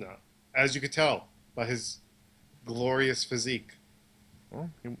health nut, as you could tell by his glorious physique. Well,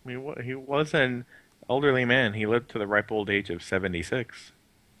 he was an elderly man. He lived to the ripe old age of 76.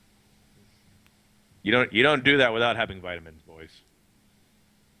 You don't do that without having vitamins, boys.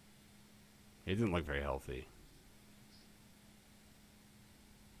 He didn't look very healthy.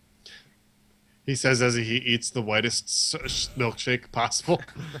 He says as he eats the whitest milkshake possible.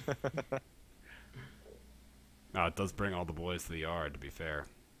 No, it does bring all the boys to the yard, to be fair.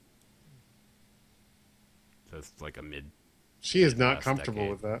 So it's like a mid She is not Last comfortable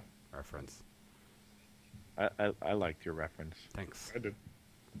decade. with that. reference. I liked your reference. Thanks. I did.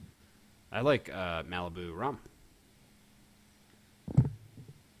 I like Malibu rum.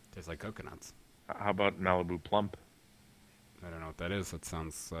 Tastes like coconuts. How about Malibu Plump? I don't know what that is. That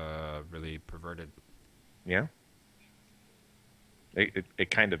sounds really perverted. Yeah?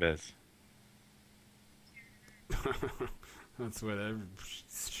 It kind of is. That's what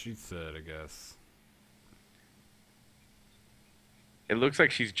she said, I guess. It looks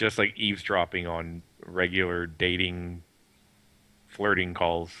like she's just like eavesdropping on regular dating, flirting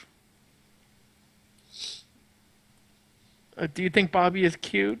calls. Do you think Bobby is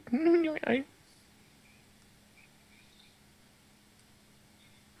cute?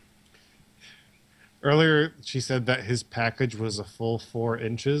 Earlier, she said that his package was a full 4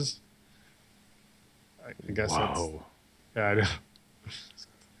 inches. I guess Whoa. that's. Yeah,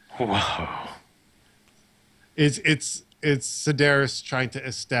 I know. Whoa. It's Sedaris trying to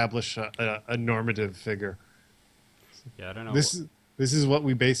establish a normative figure. Yeah, I don't know. This is what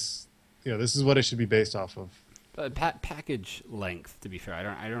we base. This is what it should be based off of. Package length. To be fair, I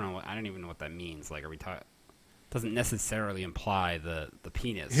don't know. I don't even know what that means. Like, are we talking? Doesn't necessarily imply the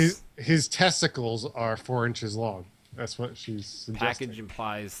penis. His testicles are 4 inches long. That's what she's suggesting. Package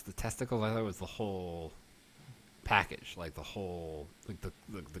implies the testicles. I thought it was the whole. package, like the whole,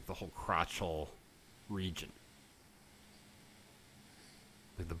 the whole crotchal region,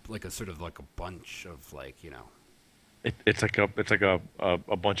 like a sort of like a bunch of like It's like a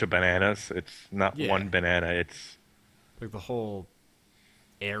bunch of bananas. It's not Yeah. one banana. It's like the whole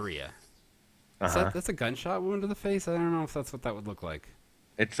area. uh-huh. That's a gunshot wound to the face. I don't know if that's what that would look like.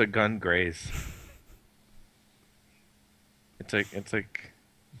 It's a gun graze. It's like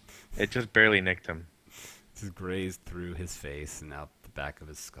it just barely nicked him. Just grazed through his face and out the back of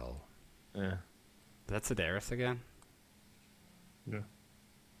his skull. Yeah. That's Sedaris again. Yeah.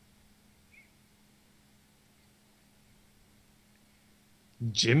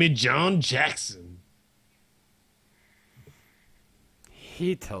 Jimmy John Jackson.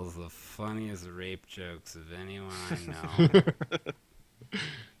 He tells the funniest rape jokes of anyone I know.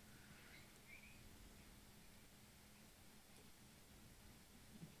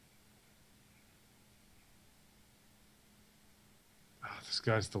 Oh, this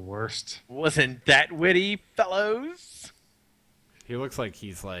guy's the worst. Wasn't that witty, fellows? He looks like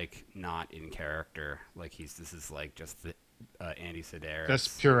he's like not in character. Like this is like just the, Andy Sedaris. That's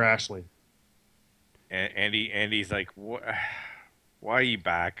pure Ashley. And Andy's like, why are you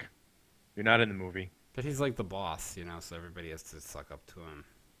back? You're not in the movie. But he's like the boss, so everybody has to suck up to him.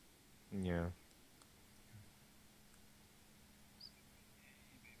 Yeah.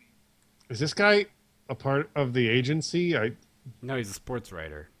 Is this guy a part of the agency? No, he's a sports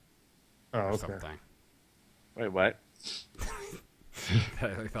writer Oh, or okay. something. Wait, what?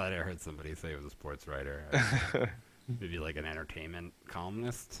 I thought I heard somebody say he was a sports writer. Maybe like an entertainment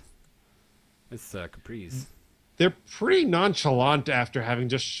columnist. It's Caprice. They're pretty nonchalant after having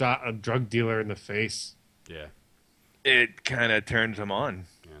just shot a drug dealer in the face. Yeah. It kind of turns him on.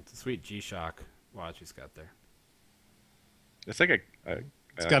 Yeah, it's a sweet G-Shock watch he's got there. It's like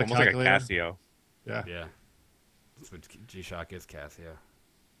It's got a almost like a calculator. Casio. Yeah. Yeah. That's what G-Shock is, Casio.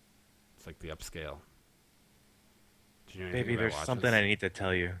 It's like the upscale. Do you know anything Baby, about there's watches? something I need to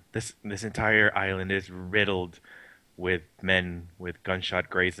tell you. This entire island is riddled with men with gunshot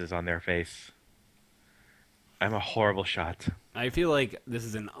grazes on their face. I'm a horrible shot. I feel like this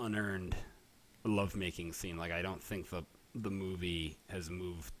is an unearned lovemaking scene. Like, I don't think the movie has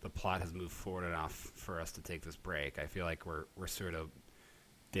moved, the plot has moved forward enough for us to take this break. I feel like we're sort of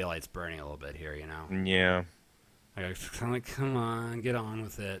daylight's burning a little bit here, Yeah. Like, it's kind of like, come on, get on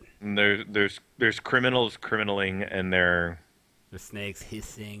with it. And there's criminals criminaling, and they're The snakes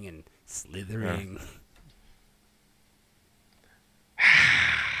hissing and slithering.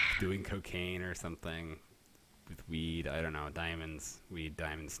 Doing cocaine or something with weed. I don't know. Diamonds, weed,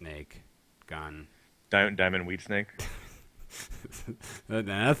 diamond snake, gun. Diamond Weed Snake.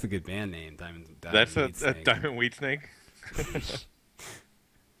 That's a good band name. Diamond That's Weed a Snake. Diamond Weed Snake.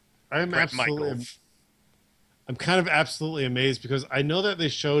 I'm Bret absolutely. Michaels. I'm kind of absolutely amazed because I know that they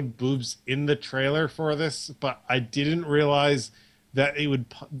showed boobs in the trailer for this, but I didn't realize that it would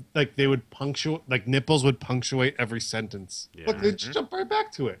they would punctuate, like nipples would punctuate every sentence. Yeah. Look, they just jump right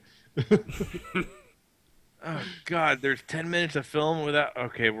back to it. Oh God, there's 10 minutes of film without.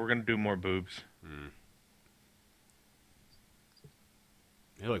 Okay, we're gonna do more boobs.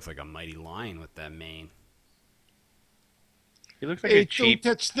 He looks like a mighty lion with that mane. He looks like Hey, a cheap.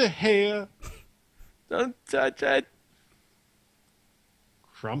 don't touch the hair. Don't touch it.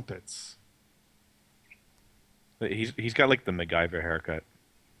 Crumpets. He's got like the MacGyver haircut.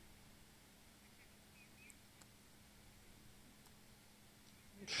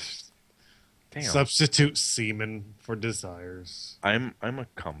 Damn. Substitute semen for desires. I'm a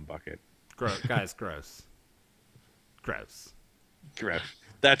cum bucket. Gross, guys, gross. Gross. Gross.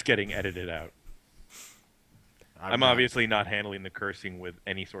 That's getting edited out. I'm obviously not handling the cursing with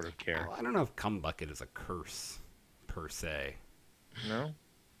any sort of care. I don't know if cum bucket is a curse, per se. No.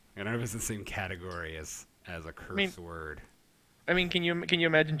 I don't know if it's the same category as a curse word. I mean, can you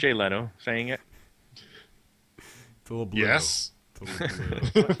imagine Jay Leno saying it? It's a little blue. Yes. It's a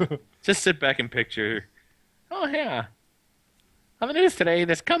little blue. Just sit back and picture. Oh yeah. On the news today,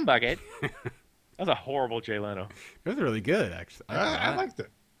 this cum bucket. That was a horrible Jay Leno. It was really good, actually. I liked it.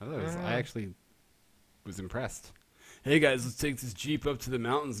 I actually was impressed. Hey guys, let's take this Jeep up to the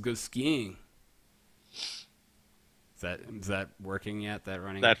mountains, go skiing. Is that working yet? That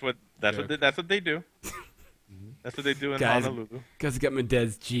running? That's what Joke. that's what they do. That's what they do in Guys- Honolulu. Guys, I got my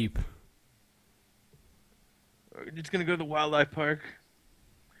dad's Jeep. We're just gonna go to the wildlife park.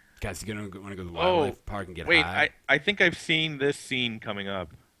 Guys, you want to go to the wildlife park and get Wait, high? I think I've seen this scene coming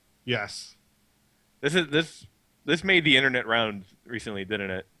up. Yes, This made the internet rounds recently,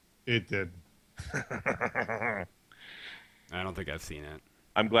 didn't it? it did. I don't think I've seen it.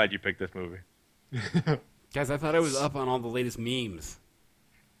 I'm glad you picked this movie. Guys, I thought I was up on all the latest memes.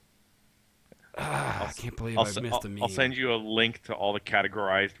 I can't believe I missed a meme. I'll send you a link to all the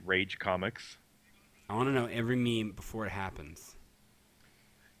categorized Rage comics. I want to know every meme before it happens.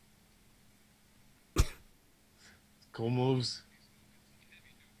 Cool moves.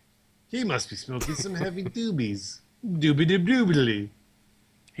 He must be smoking some heavy doobies. Doobie-doob-doobly.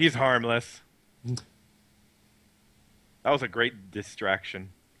 He's harmless. That was a great distraction.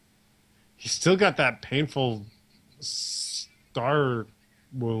 He's still got that painful star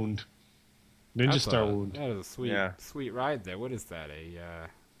wound. Ninja star wound. That is a sweet, Yeah. sweet ride there. What is that? A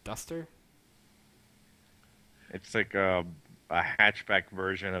Duster? It's like a hatchback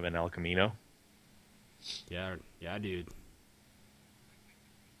version of an El Camino. Yeah, dude.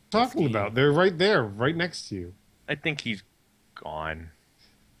 Talking about? They're right there, right next to you. I think he's gone.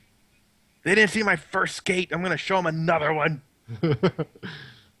 They didn't see my first skate. I'm going to show them another one.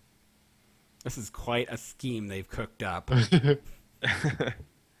 This is quite a scheme they've cooked up.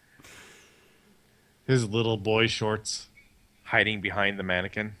 His little boy shorts. Hiding behind the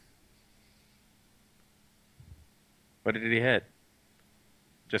mannequin. What did he hit?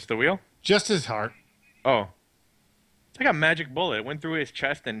 Just the wheel? Just his heart. Oh. It's like a magic bullet. It went through his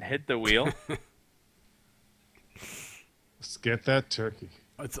chest and hit the wheel. Let's get that turkey.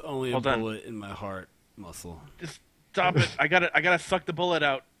 It's only Hold a on. bullet in my heart muscle. Just stop it. I gotta suck the bullet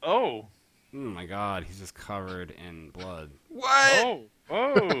out. Oh. Oh my god, he's just covered in blood. Oh.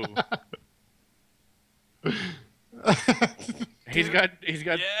 Oh. he's got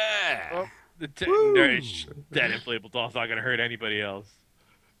Yeah! oh, that inflatable doll's not gonna hurt anybody else.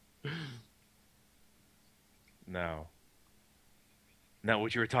 No. Not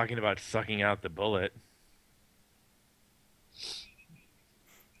what you were talking about, sucking out the bullet.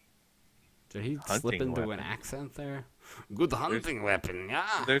 Did he Hunting slip into weapon. an accent there? Good hunting weapon,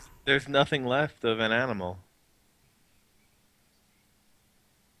 yeah. There's nothing left of an animal.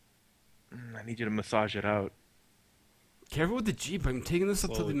 I need you to massage it out. Careful with the Jeep. I'm taking this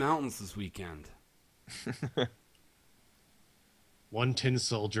up to Slowly. the mountains this weekend. One tin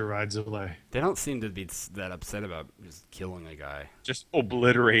soldier rides away. They don't seem to be that upset about just killing a guy. Just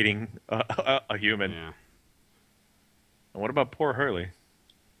obliterating a human. Yeah. And what about poor Hurley?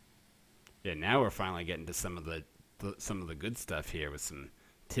 Yeah, now we're finally getting to some of the good stuff here with some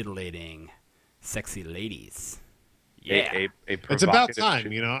titillating, sexy ladies. Yeah. A It's about provocative time,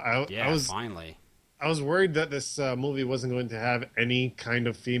 shoot. you know. Yeah, I was finally. I was worried that this movie wasn't going to have any kind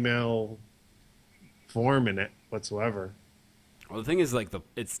of female form in it whatsoever. Well, the thing is, like,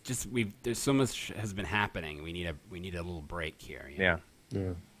 it's just there's so much has been happening. We need a little break here. You know? Yeah.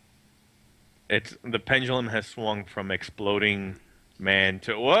 Yeah. It's the pendulum has swung from exploding man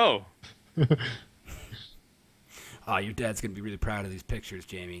to whoa. Oh, your dad's gonna be really proud of these pictures,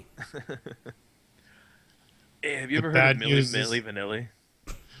 Jamie. Hey, have you ever The heard of bad Milli news is- Milli Vanilli?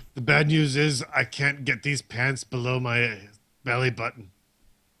 The bad news is I can't get these pants below my belly button.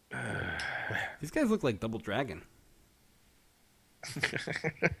 These guys look like Double Dragon.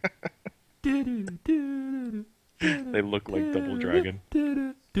 They look like Double Dragon.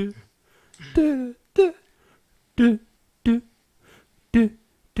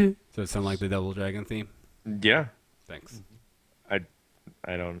 So it sound like the Double Dragon theme? Yeah. Thanks. I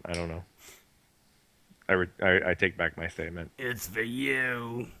don't know. I take back my statement. It's for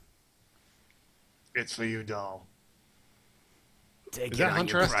you. It's for you, doll. Take Is it that on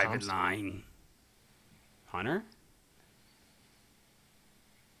Hunter your S. private Thompson? line. Hunter?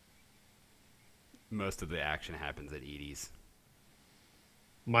 Most of the action happens at Edie's.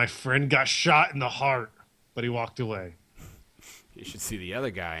 My friend got shot in the heart, but he walked away. You should see the other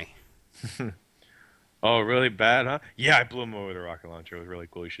guy. Oh, really bad, huh? Yeah, I blew him over with a rocket launcher. It was really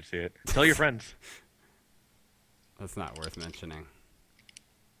cool. You should see it. Tell your friends. That's not worth mentioning.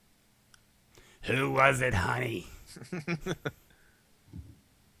 Who was it, honey?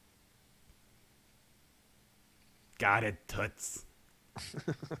 Got it, Toots.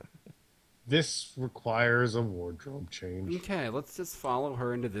 This requires a wardrobe change. Okay, let's just follow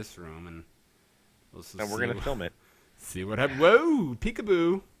her into this room and let's just And we're see gonna film it. see what happens. Whoa,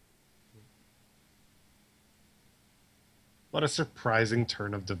 peekaboo. What a surprising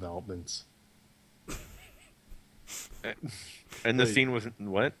turn of developments. And the Wait. scene was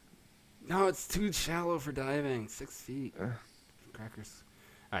what? No, it's too shallow for diving. 6 feet. Crackers.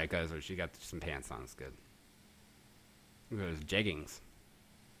 All right, guys, she got some pants on. It's good. Look at those jeggings.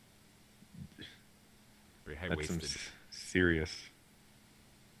 Very high That's some waisted. serious.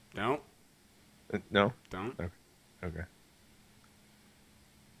 Don't. No. Don't. Okay.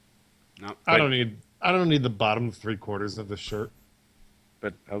 No. I don't need the bottom 3/4 of the shirt.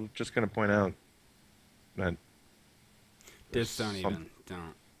 But I was just gonna point out That, Just don't some- even.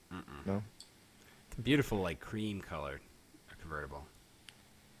 Don't. no. It's a beautiful, like, cream colored convertible.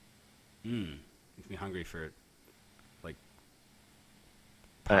 Makes me hungry for, like,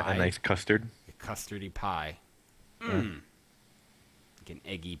 A pie. nice custard. A custardy pie. Like an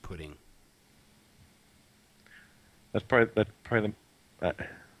eggy pudding. That's probably the.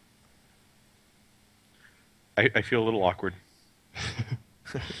 I feel a little awkward.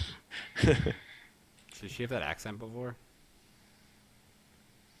 Did she have that accent before?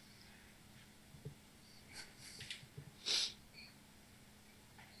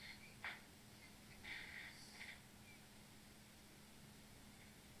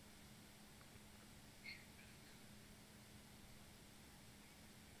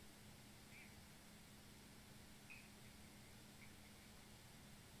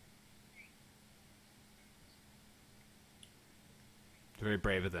 It's very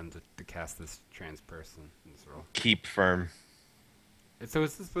brave of them to cast this trans person in this role. Keep firm. So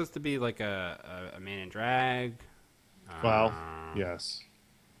is this supposed to be like a man in drag? Well, yes.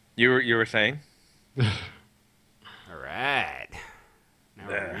 You were saying? All right. Now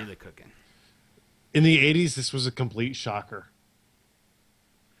we're Yeah. really cooking. In the 80s, this was a complete shocker.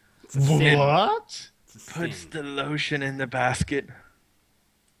 It's a sin. What? It's a Puts sin. the lotion in the basket.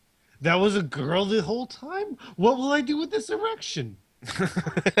 That was a girl the whole time? What will I do with this erection?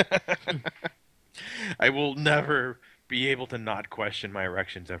 I will never be able to not question my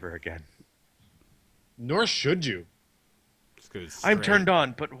erections ever again. Nor should you. Just goes I'm straight- turned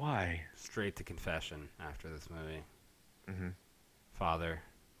on, but why? Straight to confession after this movie. Mhm. Father,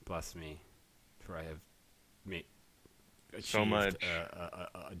 bless me, for I have achieved So much.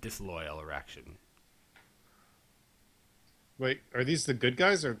 a disloyal erection. Wait, are these the good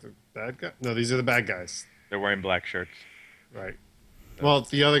guys or the bad guys? No, these are the bad guys. They're wearing black shirts. Right. Well,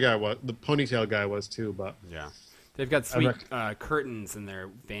 the other guy was. The ponytail guy was too, but Yeah. They've got sweet rec- curtains in their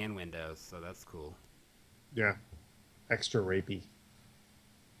van windows, so that's cool. yeah. Extra rapey.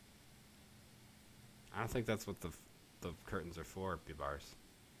 I don't think that's what the curtains are for, B-bars.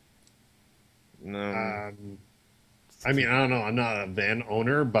 No. I mean, I don't know. I'm not a van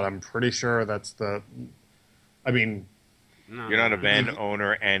owner, but I'm pretty sure that's the. I mean, No, You're not a no. van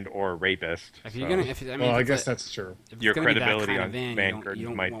owner and or rapist. If you're so gonna, if, I mean, well, if I it's guess a- that's true. if it's your gonna be that credibility kind on of van, van you don't curtains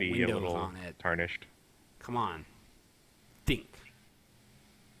want might be a windows little on it. tarnished. Come on, think.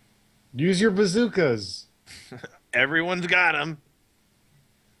 Use your bazookas. Everyone's got them.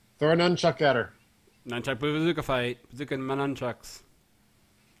 Throw a nunchuck at her. Nunchuck bazooka fight. Bazooka and nunchucks.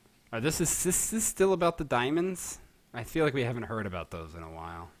 This is still about the diamonds? I feel like we haven't heard about those in a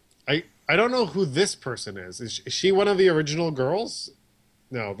while. I don't know who this person is. Is she one of the original girls?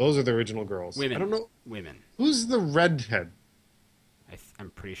 No, those are the original girls. Women. I don't know. Women. Who's the redhead? I'm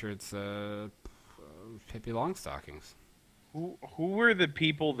pretty sure it's Pippi Longstockings. Who were the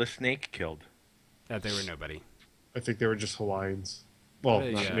people the snake killed? That they were nobody. I think they were just Hawaiians. Well, What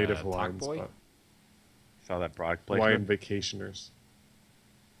a, not native talk Hawaiians, boy? but Saw that product Hawaiian placement. vacationers.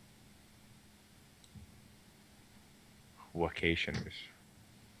 Vacationers.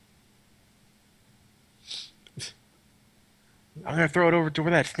 I'm gonna throw it over to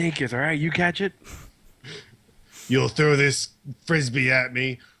where that snake is. All right, you catch it. You'll throw this frisbee at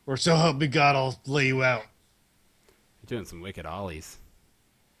me, or so help me God, I'll lay you out. You're doing some wicked ollies.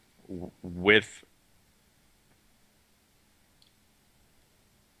 With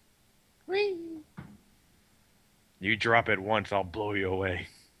you drop it once, I'll blow you away.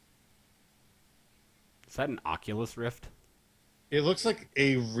 Is that an Oculus Rift? It looks like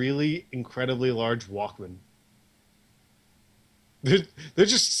a really incredibly large Walkman. They're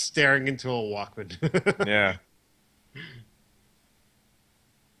just staring into a Walkman. Yeah.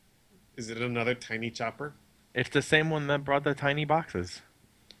 Is it another tiny chopper? It's the same one that brought the tiny boxes.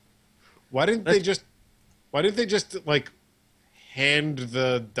 Why didn't they just like hand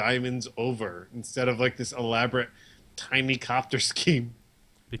the diamonds over instead of like this elaborate tiny copter scheme?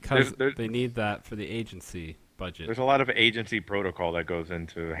 Because There's- they need that for the agency budget. There's a lot of agency protocol that goes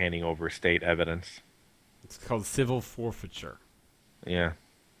into handing over state evidence. It's called civil forfeiture. Yeah.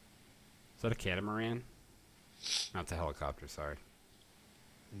 Is that a catamaran? Not a helicopter, sorry.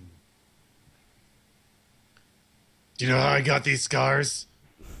 Do you know how I got these scars?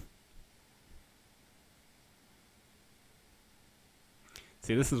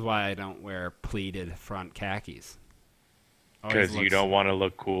 See, this is why I don't wear pleated front khakis. Because you don't want to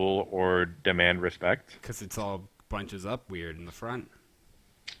look cool or demand respect. Because it's all bunches up weird in the front.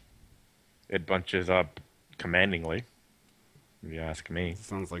 It bunches up commandingly, if you ask me.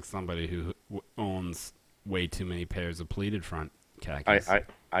 Sounds like somebody who owns way too many pairs of pleated front khakis.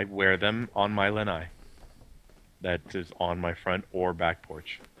 I wear them on my lanai. that is on my front or back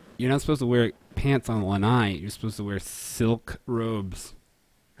porch. You're not supposed to wear pants on lanai. You're supposed to wear silk robes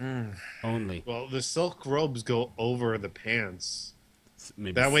only. Well, the silk robes go over the pants.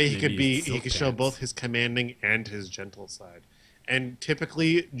 Maybe, That way maybe he silk could show pants. both his commanding and his gentle side. And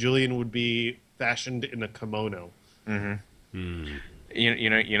typically Julian would be fashioned in a kimono. You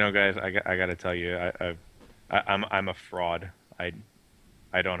know, guys. I got to tell you, I'm a fraud. I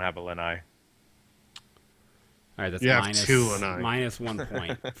don't have a lanai. All right, that's You have minus, two lanai. minus 1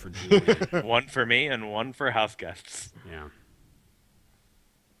 point for Julian. One for me and one for house guests. Yeah.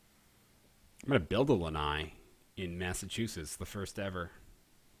 I'm going to build a lanai in Massachusetts, the first ever.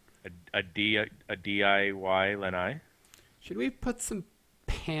 A DIY lanai. Should we put some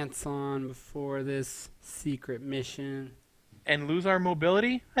pants on before this secret mission? And lose our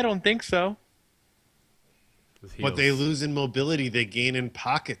mobility? I don't think so. Those What they heels. lose in mobility, they gain in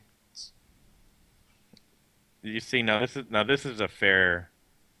pocket. You see, now this is a fair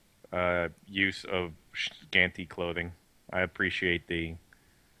use of scanty clothing. I appreciate the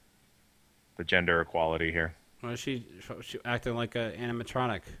gender equality here. Well, she acting like an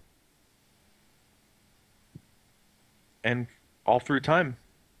animatronic. And all through time.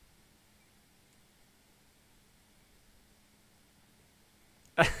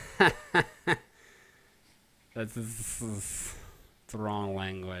 That's it's the wrong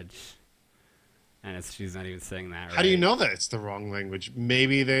language, and she's not even saying that right. How do you know that it's the wrong language?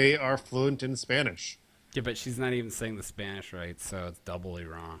 Maybe they are fluent in Spanish. Yeah, but she's not even saying the Spanish right, so it's doubly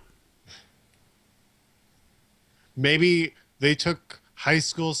wrong. Maybe they took high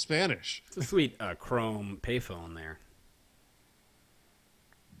school Spanish. It's a sweet chrome payphone there.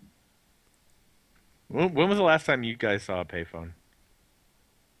 When was the last time you guys saw a payphone?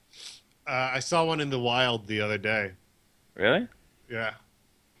 I saw one in the wild the other day. Really? Yeah.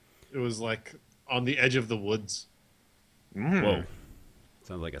 It was like on the edge of the woods. Whoa,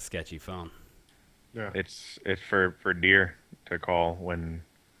 sounds like a sketchy phone. Yeah. It's for deer to call when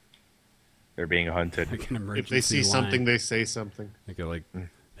they're being hunted. Like an emergency If they see line. something, they say something. Like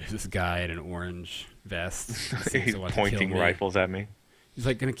there's this guy in an orange vest. He seems He's to want to kill pointing me. rifles at me. He's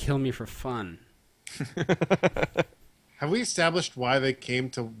like gonna kill me for fun. Have we established why they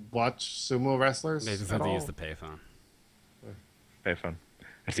came to watch sumo wrestlers? They just at have to all? use the payphone. Payphone.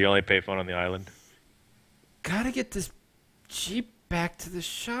 It's the only payphone on the island. Gotta get this Jeep back to the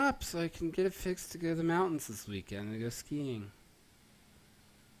shop so I can get it fixed to go to the mountains this weekend and go skiing.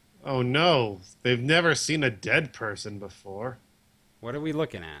 Oh no, they've never seen a dead person before. What are we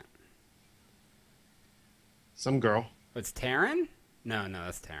looking at? Some girl. Oh, it's Taryn? No,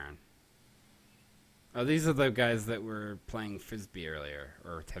 that's Taryn. Oh, these are the guys that were playing frisbee earlier,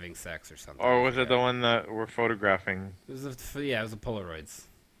 or having sex or something. Or I was it the forget. one that we're photographing? It was it was the Polaroids.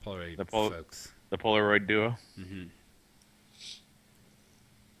 Polaroid The folks. The Polaroid duo?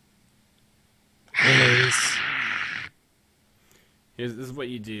 This is what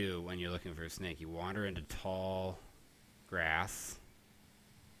you do when you're looking for a snake. You wander into tall grass.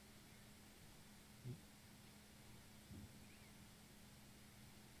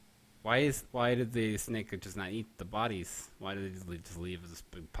 Why did the snake just not eat the bodies? Why did they just leave as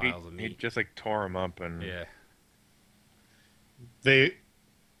big piles of He meat? just like tore him up and Yeah. They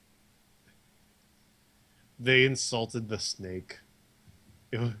insulted the snake.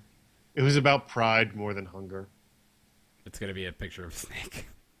 It was about pride more than hunger. It's gonna be a picture of a snake.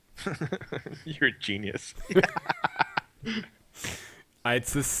 You're a genius.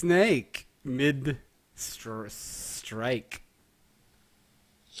 It's a snake mid strike.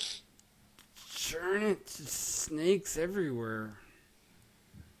 Darn it! Snakes everywhere.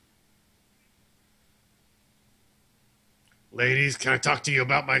 Ladies, can I talk to you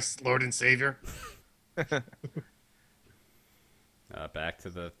about my Lord and Savior? Back to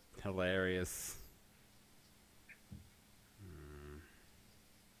the hilarious.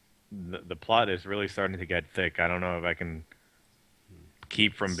 The plot is really starting to get thick. I don't know if I can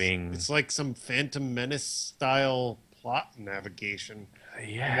keep from being. It's like some Phantom Menace style plot navigation.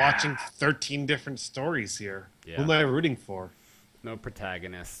 Yeah. I'm watching 13 different stories here. Yeah. Who am I rooting for? No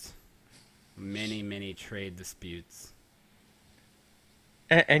protagonist. Many trade disputes.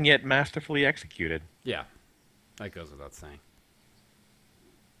 And yet masterfully executed. Yeah, that goes without saying.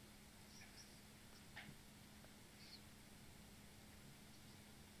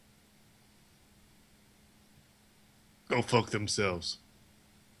 Go fuck themselves.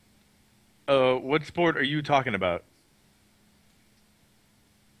 What sport are you talking about?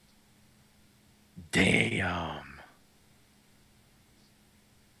 Damn.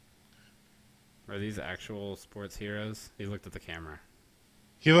 Are these actual sports heroes? He looked at the camera.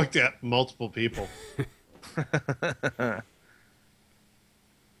 He looked at multiple people.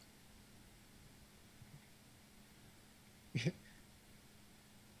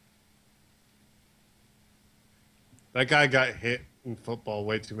 That guy got hit in football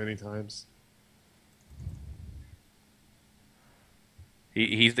way too many times.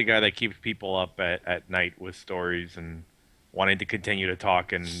 He's the guy that keeps people up at night with stories and wanting to continue to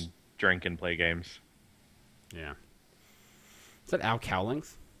talk and drink and play games. Yeah. Is that Al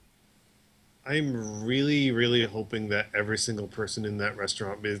Cowlings? I'm really, really hoping that every single person in that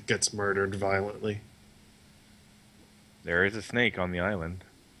restaurant gets murdered violently. There is a snake on the island.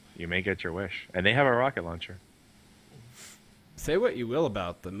 You may get your wish. And they have a rocket launcher. Say what you will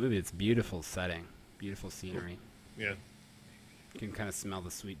about the movie. It's beautiful setting, beautiful scenery. Yeah. You can kind of smell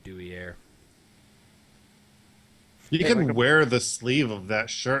the sweet dewy air. You can wear the sleeve of that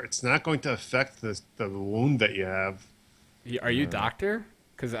shirt. It's not going to affect the wound that you have. Are you doctor?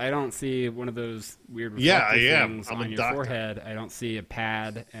 Because I don't see one of those weird Yeah, I reflective am. things I'm on a your doctor. forehead. I don't see a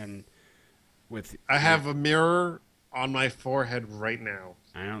pad and with. I have a mirror on my forehead right now.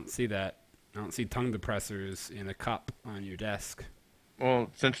 I don't see that. I don't see tongue depressors in a cup on your desk.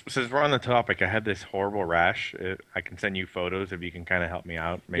 Well, since we're on the topic, I had this horrible rash. I can send you photos if you can kind of help me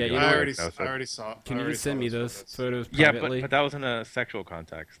out. Yeah, you I'll know- I diagnose it. already saw. Can I you already just send saw me those photos Yeah, privately? but that was in a sexual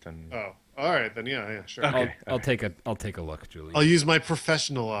context, and Oh, all right then. Yeah, sure. Okay. I'll take a look, Julie. I'll use my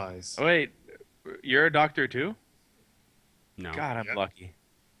professional eyes. oh, wait, you're a doctor too? No. God, I'm Yeah. lucky.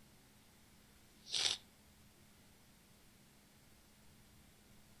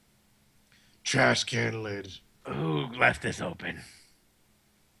 Trash can lid. Ooh, left this open.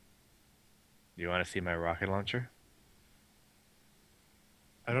 You want to see my rocket launcher?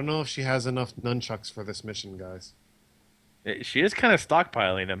 I don't know if she has enough nunchucks for this mission, guys. She is kind of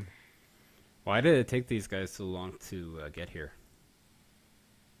stockpiling them. Why did it take these guys so long to get here?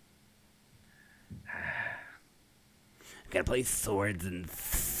 Gotta play swords and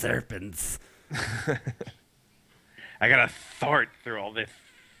serpents. I gotta sort through all this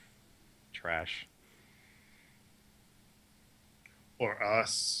trash. Or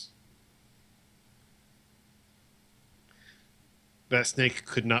us. That snake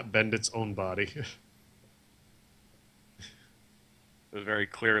could not bend its own body. It was very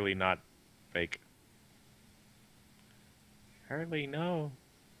clearly not fake. Hardly no.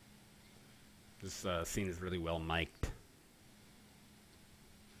 This scene is really well mic'd.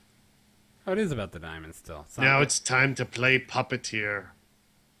 Oh, it is about the diamond still. Now it's time to play puppeteer.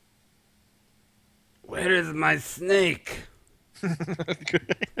 Where is my snake?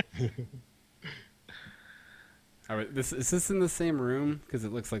 All right, is this in the same room? Because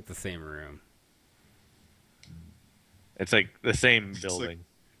it looks like the same room. It's like the same It's building.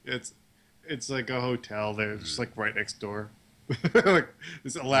 It's like a hotel. They're just like right next door. Like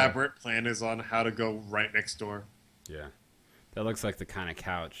this elaborate plan is on how to go right next door. Yeah, that looks like the kind of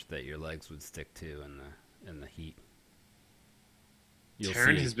couch that your legs would stick to in the heat.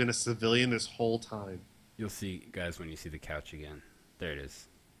 Taryn has been a civilian this whole time. You'll see, guys, when you see the couch again. There it is.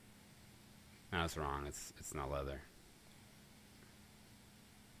 I was wrong. It's not leather.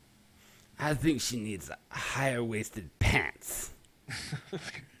 I think she needs higher waisted pants.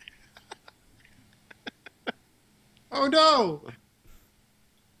 Oh no!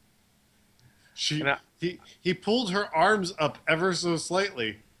 And I- He pulled her arms up ever so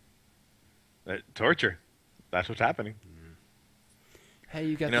slightly. Torture. That's what's happening. Hey,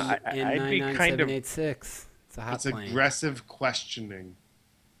 you got You know, the I'd be kind of- N99786. It's a hot It's plane. aggressive questioning.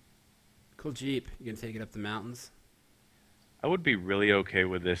 Cool Jeep. You gonna take it up the mountains? I would be really okay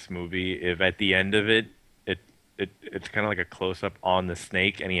with this movie if at the end of it's kind of like a close up on the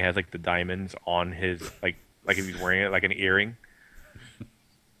snake and he has like the diamonds on his like if he's wearing it like an earring.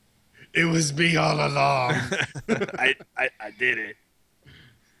 It was me all along. I did it.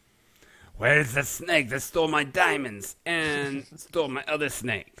 Where's the snake that stole my diamonds and stole my other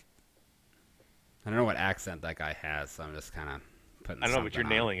snake? I don't know what accent that guy has, so I'm just kind of putting. I don't know, but you're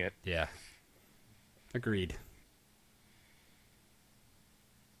something on. nailing it. Yeah. Agreed.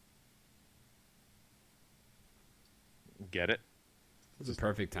 Get it? It's a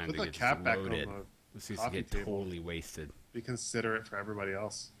perfect time Put to the get cap back on loaded. the This used to coffee get table. totally wasted. Be considerate for everybody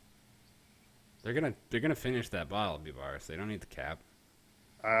else. They're gonna finish that bottle, Buvaris. They don't need the cap.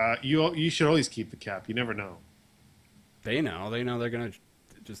 You should always keep the cap. You never know. They know they're gonna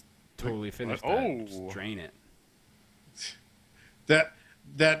just totally finish that. Oh. Just drain it.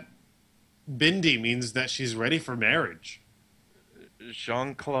 That Bindi means that she's ready for marriage.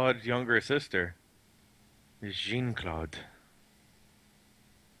 Jean Claude's younger sister. Jean Claude.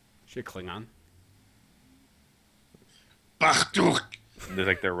 She a Klingon. Bachtuk. There's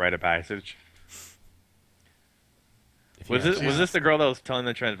like their rite of passage. If you Was have this to was ask. this the girl that was telling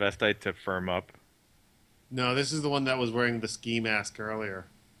the transvestite to firm up? No, this is the one that was wearing the ski mask earlier.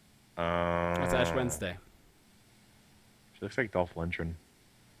 That's Ash Wednesday. She looks like Dolph Lundgren.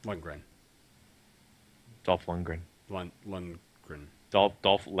 Lundgren. Dolph Lundgren. Lundgren.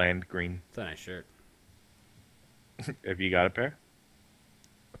 Dolph Landgreen. It's a nice shirt. Have you got a pair?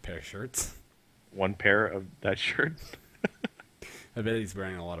 A pair of shirts. One pair of that shirt? I bet he's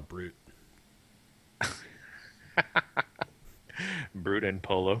wearing a lot of Brute. Brute and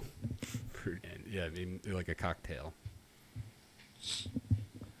polo. Brute and, yeah, I mean, like a cocktail.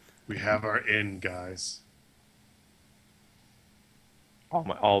 We have our in, guys.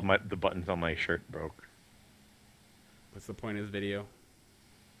 All the buttons on my shirt broke. What's the point of this video?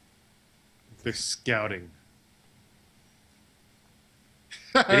 They're scouting.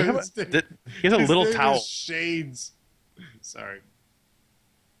 Did he have His name- he has a his little name towel. is Shades. Sorry.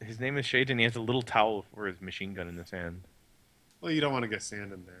 His name is Shades, and he has a little towel for his machine gun in his hand. Well, you don't want to get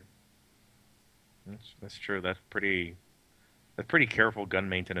sand in there. That's true. That's pretty careful gun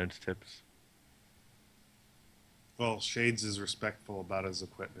maintenance tips. Well, Shades is respectful about his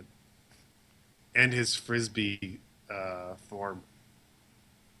equipment and his frisbee form.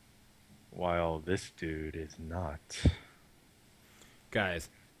 While this dude is not. Guys,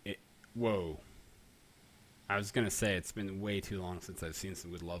 whoa. I was going to say, it's been way too long since I've seen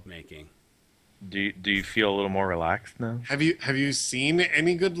some good lovemaking. Do you feel a little more relaxed now? Have you seen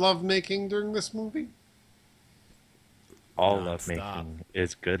any good lovemaking during this movie? All Non-stop. lovemaking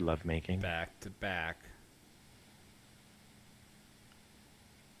is good lovemaking. Back to back.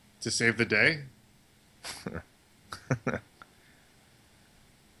 To save the day?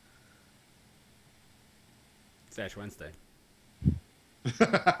 It's Ash Wednesday.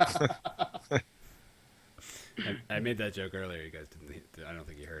 I made that joke earlier. You guys didn't. I don't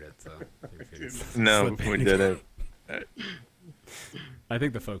think you heard it. So if you just No, slip we in. didn't. I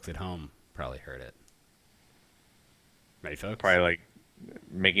think the folks at home probably heard it. Right, folks? Probably like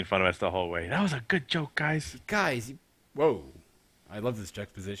making fun of us the whole way. That was a good joke, guys. Guys, whoa! I love this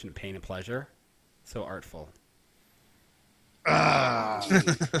juxtaposition of pain and pleasure. So artful. Ah,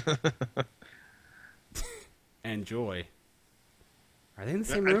 And joy. Are they in the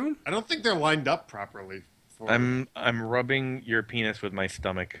same room? I don't think they're lined up properly. I'm rubbing your penis with my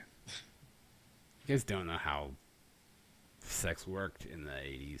stomach. You guys don't know how sex worked in the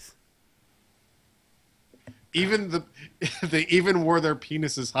 80s. Even they even wore their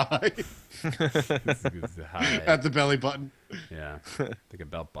penises high This is high. at the belly button. Yeah, like a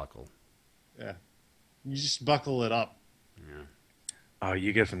belt buckle. Yeah, you just buckle it up. Yeah. Oh,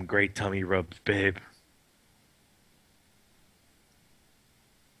 you get some great tummy rubs, babe.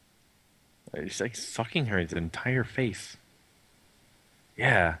 It's like sucking her his entire face.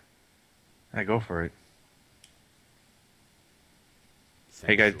 Yeah. I go for it.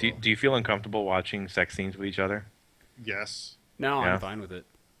 Hey guys, do Sensual. you feel uncomfortable watching sex scenes with each other? Yes. No, Yeah. I'm fine with it.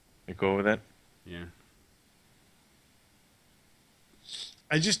 You go with it? Yeah.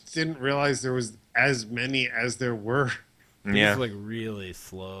 I just didn't realize there was as many as there were. Yeah. It's like really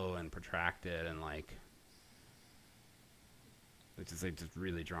slow and protracted and like it's just like just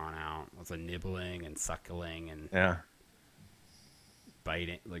really drawn out. Lots of nibbling and suckling and Yeah.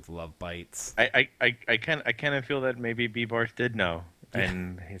 biting, like love bites. I kind of feel that maybe B Bars did know,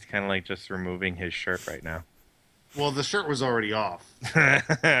 and he's kind of like just removing his shirt right now, Well, the shirt was already off.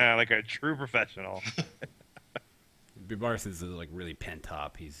 like a true professional. Bibaris is like really pent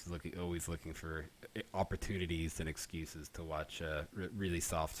up. He's always looking for opportunities and excuses to watch really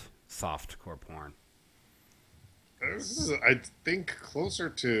soft core porn. This is, I think, closer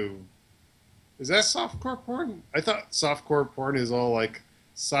to. Is that softcore porn? I thought softcore porn is all like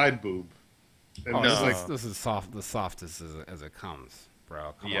side boob. And Oh, this no. is like, this is soft, the softest as it comes,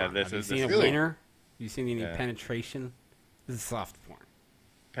 bro. Come Yeah, on. this Have you is- seen this a is- Really? wiener? You seen any Yeah. penetration? This is soft porn.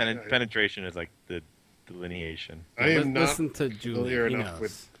 Penetration is like the delineation. I am not Listen to familiar Julian. He enough knows.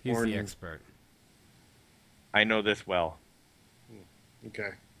 with He's porn. the expert. I know this well. Okay,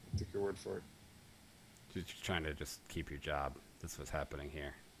 I'll take your word for it. Just trying to just keep your job. That's what's happening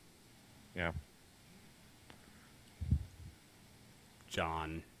here. Yeah.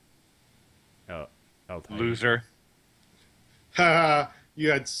 John. Oh, Loser. Haha,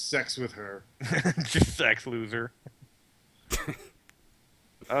 you had sex with her. Just sex loser.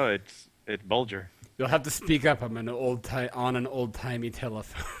 Oh, it's Bulger. You'll have to speak up. I'm on an old timey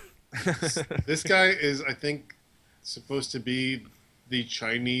telephone. This guy is, I think, supposed to be the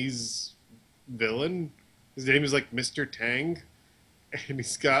Chinese villain. His name is like Mr. Tang, and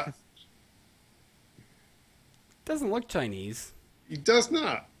he's got. Doesn't look Chinese. He does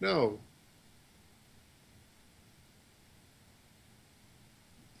not. No.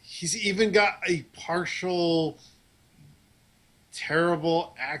 he's even got a partial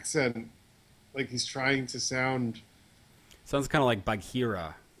terrible accent, like he's trying to sound. Sounds kind of like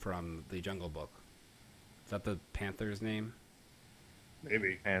Bagheera from the Jungle Book. Is that the panther's name?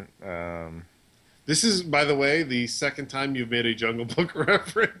 Maybe. And This is, by the way, the second time you've made a Jungle Book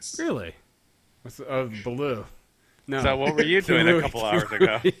reference. Really? What's Baloo? No. so what were you King doing Louis, a couple hours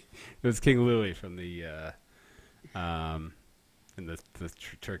ago? It was King Louis from the in the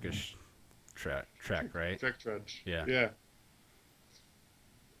Turkish track, right? Trek Trudge. Yeah. Yeah.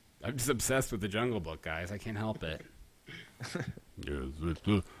 I'm just obsessed with the Jungle Book, guys. I can't help it. That's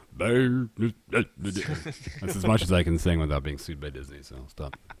as much as I can sing without being sued by Disney, so I'll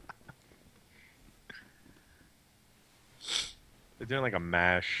stop. They're doing like a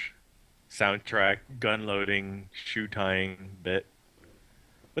MASH soundtrack, gun loading, shoe tying bit.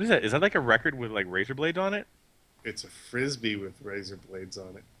 What is that? Is that like a record with like razor blades on it? It's a frisbee with razor blades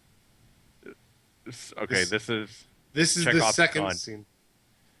on it. Okay, this is This is the Chekhov's second gun. scene.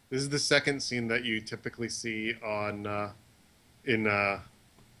 This is the second scene that you typically see on in the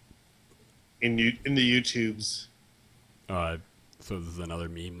YouTubes. So this is another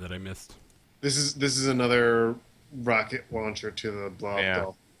meme that I missed. This is another rocket launcher to the blob Yeah.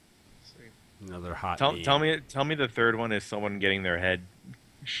 doll. Another hot meme. tell me the third one is someone getting their head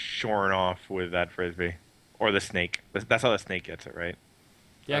shorn off with that frisbee, or the snake. That's how the snake gets it, right?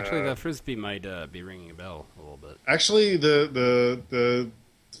 Yeah, actually, the frisbee might be ringing a bell a little bit. Actually, the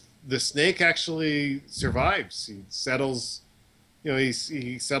snake actually survives. He settles,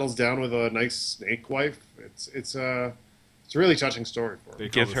 he settles down with a nice snake wife. It's a really touching story for They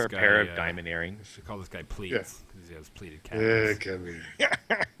him. call Gives her a this pair guy, of diamond earrings. They call this guy Pleats Yeah. because he has pleated Yeah, caps. come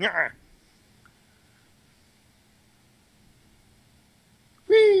here.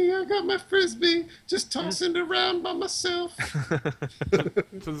 Whee! I got my frisbee, just tossing it around by myself.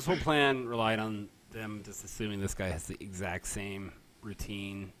 So this whole plan relied on them just assuming this guy has the exact same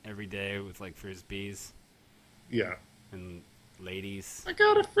routine every day with like frisbees Yeah. and ladies. I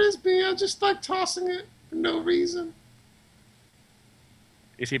got a frisbee. I just like tossing it for no reason.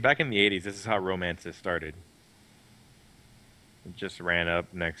 You see, back in the 80s, this is how romances started. It just ran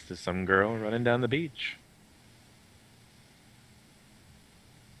up next to some girl running down the beach.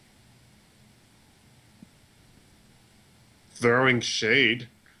 Throwing shade.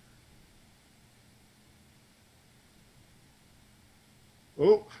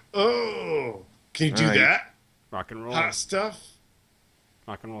 Oh! Can you do Alright. that? Rock and roll. Hot stuff.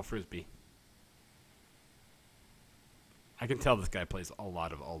 Rock and roll frisbee. I can tell this guy plays a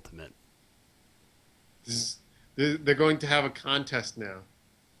lot of Ultimate. They're going to have a contest now.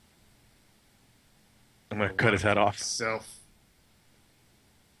 I'm gonna cut his head off. Self.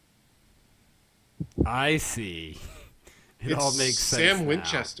 I see. It It's all makes sense. Sam now.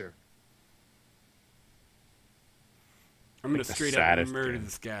 Winchester. I'm gonna Like the straight up saddest murder thing.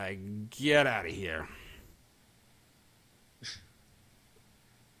 this guy. Get out of here.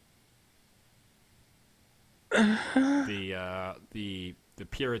 The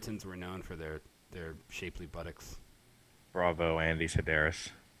Puritans were known for their shapely buttocks. Bravo, Andy Sedaris.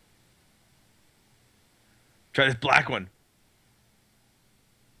 Try this black one.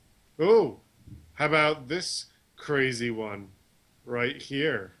 Oh, how about this crazy one right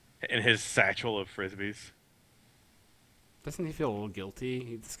here? In his satchel of frisbees. Doesn't he feel a little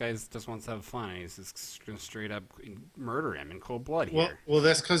guilty? This guy just wants to have fun. He's just gonna straight up murder him in cold blood here. Well,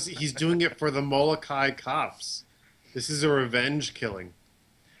 that's because he's doing it for the Molokai cops. This is a revenge killing.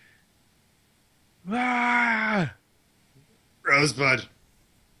 Ah! Rosebud.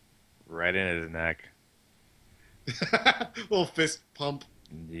 Right in his neck. Little fist pump.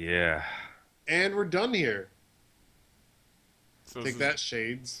 Yeah. And we're done here. So Take that,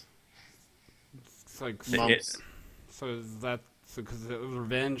 Shades. It's like Mumps. so is that so because it was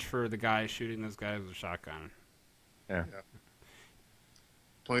revenge for the guy shooting those guys with a shotgun. Yeah.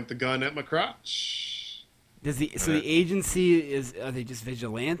 Point the gun at my crotch. Does the the agency are they just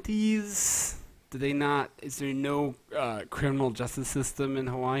vigilantes? Do they not? Is there no criminal justice system in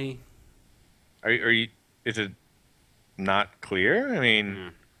Hawaii? Are you? Is it not clear? I mean, Yeah.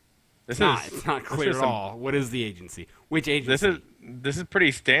 this It's not this clear is at some- all. What is the agency? Which agency? This is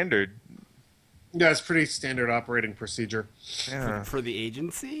pretty standard. Yeah, it's pretty standard operating procedure Yeah. for the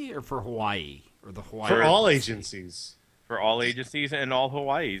agency or for Hawaii or the Hawaii for all agency? agencies. For all agencies and all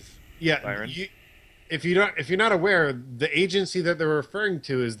Hawaiis. Yeah, Byron? if you're not aware, the agency that they're referring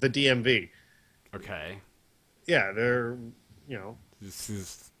to is the DMV. Okay. Yeah, they're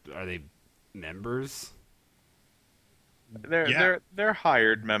Are they members? They're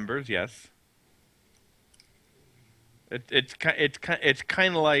hired members, yes. It's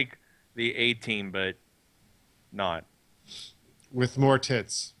kind of like the A Team, but not. With more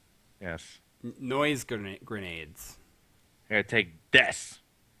tits. Yes. Noise grenades. Here, take this.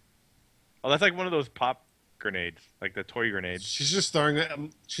 Oh, that's like one of those pop grenades, like the toy grenades. She's just throwing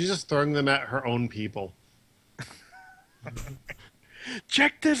them. She's just throwing them at her own people.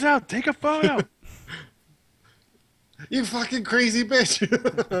 Check this out. Take a photo. You fucking crazy bitch!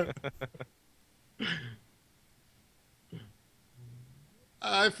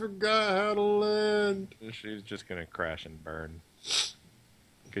 I forgot how to land. She's just gonna crash and burn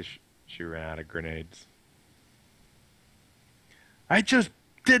because she ran out of grenades. I just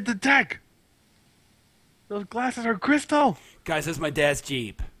did the tech. Those glasses are crystal. Guys, that's my dad's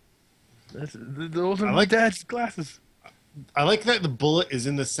Jeep. Those are I my like- dad's glasses. I like that the bullet is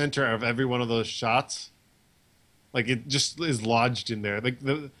in the center of every one of those shots. Like it just is lodged in there. Like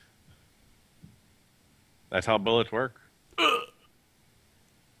That's how bullets work.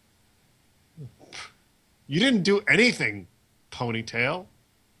 you didn't do anything, ponytail.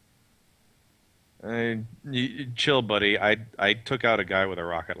 Chill, buddy. I took out a guy with a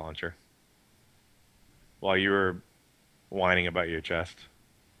rocket launcher while you were whining about your chest.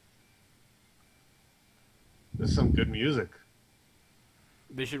 There's some good music.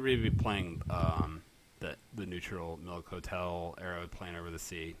 They should really be playing the neutral Milk Hotel Aeroplane Over the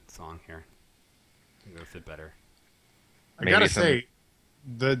Sea song here. I think it would fit better. I Maybe gotta some- say,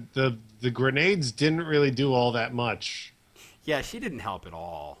 the grenades didn't really do all that much. Yeah, she didn't help at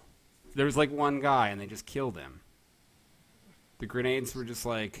all. There was like one guy, and they just killed him. The grenades were just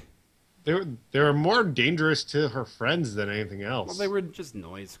like, They were more dangerous to her friends than anything else. well, they were just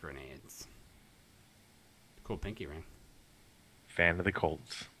noise grenades. Cool pinky ring. Fan of the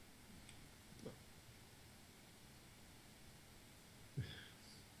Colts.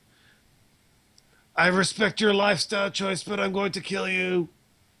 I respect your lifestyle choice, but I'm going to kill you.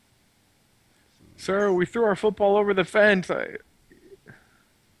 Sir, we threw our football over the fence.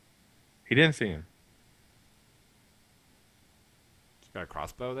 He didn't see him. She's got a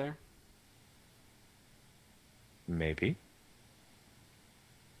crossbow there. Maybe.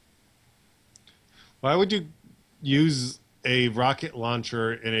 Why would you use a rocket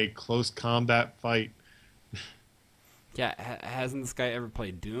launcher in a close combat fight? Yeah, hasn't this guy ever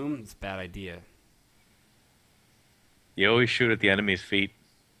played Doom? It's a bad idea. You always shoot at the enemy's feet.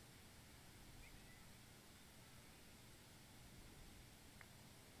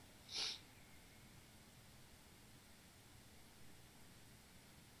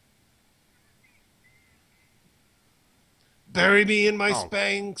 Bury me in my Oh.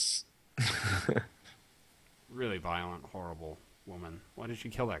 Spanx. Really violent, horrible woman. Why did she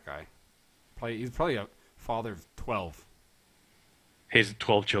kill that guy? He's probably a father of 12. His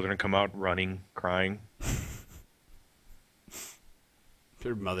 12 children come out running, crying.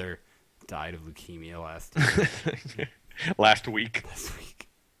 Her mother died of leukemia last Last week. week.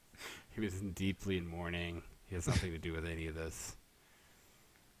 He was deeply in mourning. He has nothing to do with any of this.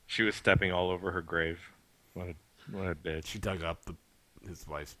 She was stepping all over her grave. What a bitch. She dug up his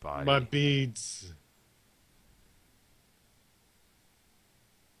wife's body. My beads.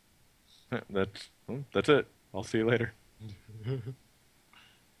 That's it. I'll see you later.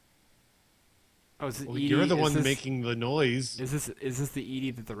 Oh, is it Well, Edie? you're the Is one this- making the noise. Is this the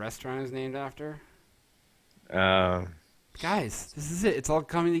Edie that the restaurant is named after? Uh, Guys, this is it. It's all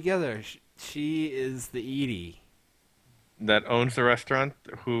coming together. She is the Edie. that owns the restaurant,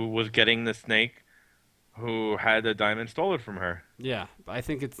 who was getting the snake, who had the diamond stolen from her. Yeah, but I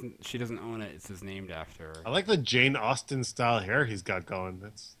think she doesn't own it. It's just named after her. I like the Jane Austen style hair he's got going.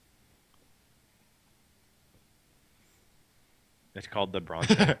 That's It's called the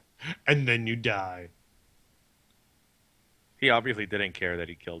Bronze. and then you die. He obviously didn't care that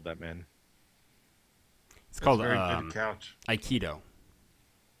he killed that man. It's called Very good couch. Aikido.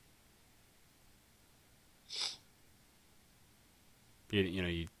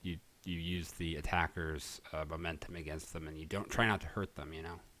 You use the attacker's momentum against them, and you don't try not to hurt them. You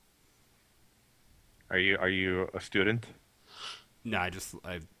know. Are you a student? No,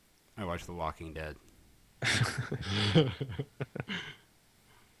 I watch The Walking Dead.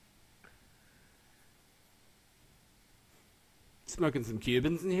 Smoking some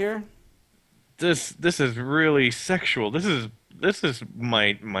Cubans in here. This is really sexual. This is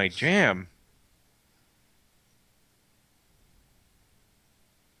my jam.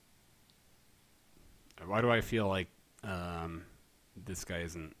 Why do I feel like this guy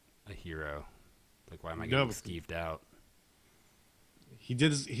isn't a hero? Like, why am I No, getting but- skeeved out? He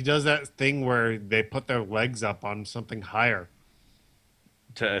does that thing where they put their legs up on something higher.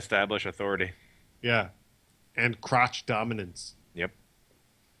 To establish authority. Yeah. and crotch dominance. Yep.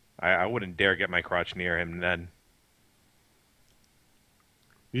 I wouldn't dare get my crotch near him then.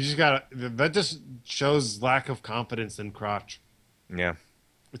 You just gotta. That just shows lack of confidence in crotch. Yeah.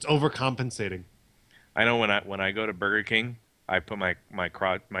 It's overcompensating. I know when I go to Burger King, I put my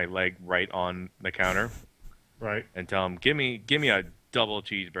leg right on the counter Right. and tell him, give me a double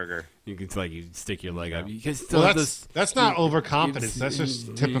cheeseburger. You can like you stick your leg up. You can Well, still that's not you- overconfidence. That's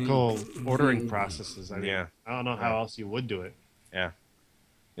just typical ordering processes. I mean, Yeah. I don't know how else you would do it. Yeah.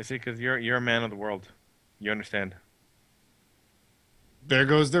 You see, because you're a man of the world. You understand. There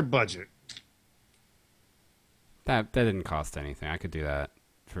goes their budget. That didn't cost anything. I could do that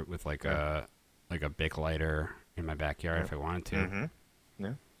with like a Bic lighter in my backyard if I wanted to. Mm-hmm.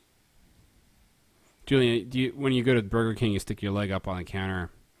 Yeah. Julian, when you go to Burger King, you stick your leg up on the counter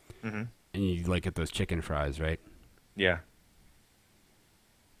Mm-hmm. and you like get those chicken fries, right? Yeah.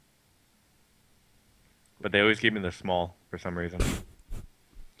 But they always give me the small for some reason.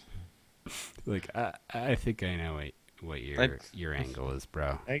 Like I think I know what your angle is,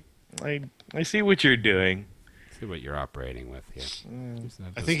 bro. I see what you're doing. See what you're operating with here.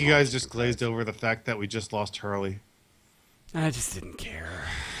 I think you guys just glazed over the fact that we just lost Hurley. I just didn't care.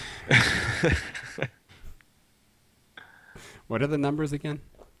 What are the numbers again?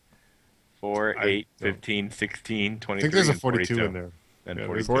 4, I 8, don't- 15, 16, I 23, think there's a and 42 42. in there. And Yeah,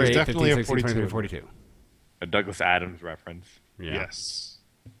 42. 4, There's 8, definitely 15, a 16, 42 23, in there. 42. A Douglas Adams reference. Yeah. Yes.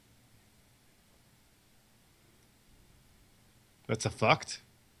 That's a fucked.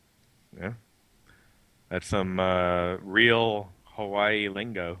 Yeah. That's some real Hawaii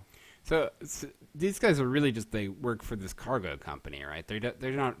lingo. So these guys are really just they work for this cargo company, right? They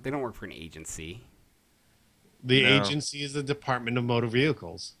don't work for an agency. The No. agency is the Department of Motor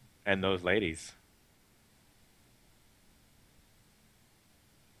Vehicles. And those ladies.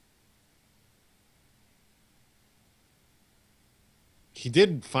 He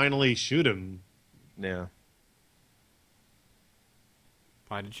did finally shoot him. Yeah.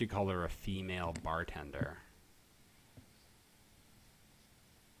 Why did she call her a female bartender?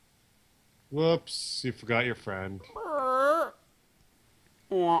 Whoops, you forgot your friend. Wah,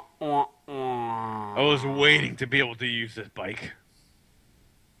 wah, wah. I was waiting to be able to use this bike.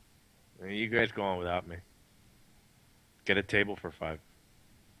 You guys go on without me. Get a table for 5.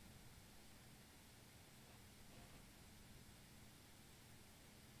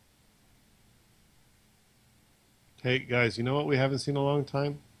 Hey, guys, you know what we haven't seen in a long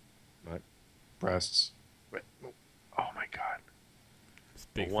time? What? Breasts. Oh my god.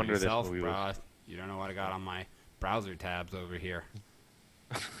 Speak No for wonder this yourself, movie bro. was- You don't know what I got on my browser tabs over here.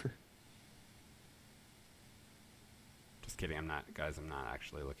 Just kidding. I'm not, guys. I'm not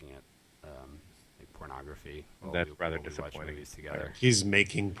actually looking at like pornography. That's rather while we watch disappointing. movies together. He's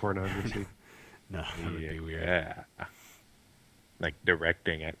making pornography. No, that would be weird. Yeah. Like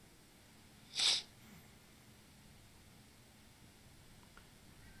directing it.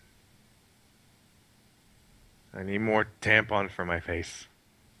 I need more tampons for my face.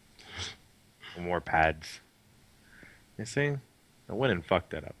 More pads. You see? I went and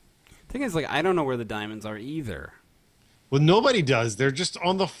fucked that up. Thing is, like, I don't know where the diamonds are either. Well, nobody does. They're just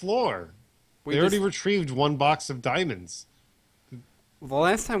on the floor. We They already just- retrieved one box of diamonds. the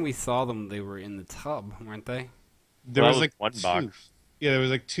last time we saw them, they were in the tub, weren't they? There Well, was that like one two. box. Yeah, there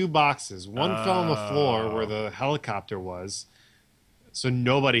was like 2 boxes. One fell on the floor Oh. where the helicopter was, so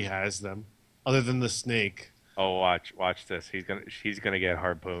nobody has them, other than the snake. Oh, watch this. She's gonna get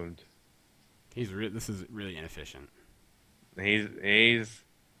harpooned. This is really inefficient. He's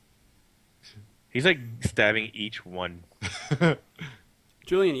like stabbing each one.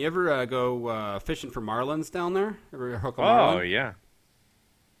 Julian, you ever go fishing for marlins down there? Ever hook a Oh marlin? yeah.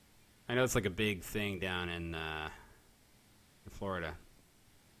 I know it's like a big thing down in Florida.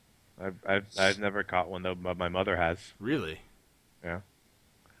 I've never caught one though, but my mother has. Really? Yeah.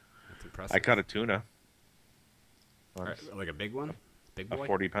 That's impressive. I caught a tuna. Alright, like a big one? Big A boy?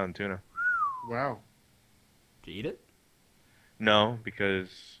 40-pound tuna. Wow. Did you eat it? No, because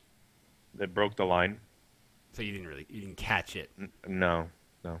they broke the line. So you didn't catch it. No.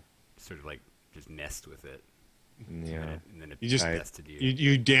 Sort of like just messed with it. Yeah. And then it You just- bested you.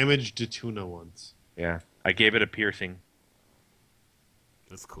 You damaged a tuna once. Yeah. I gave it a piercing.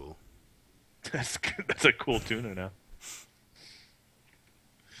 That's cool. That's a cool tuna now.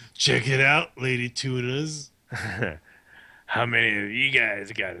 Check it out, lady tunas. How many of you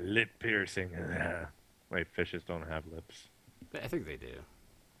guys got a lip piercing? Wait, fishes don't have lips. I think they do.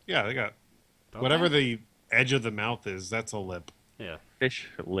 Yeah, they got Don't whatever they? the edge of the mouth is. That's a lip. Yeah. Fish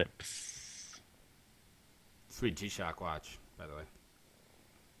lips. Sweet G-Shock watch, by the way.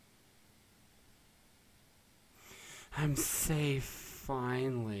 I'm safe,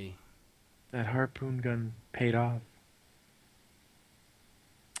 finally. That harpoon gun paid off.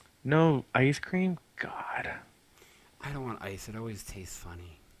 No ice cream? God. I don't want ice. It always tastes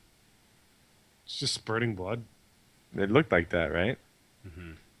funny. It's just spurting blood. It looked like that, right? I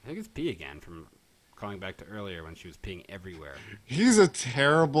think it's pee again from calling back to earlier when she was peeing everywhere. He's a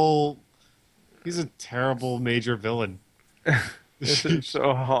terrible major villain. This is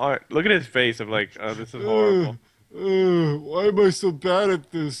so hard. Look at his face of like, oh, this is horrible. Why am I so bad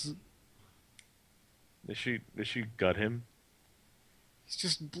at this? Did she gut him? He's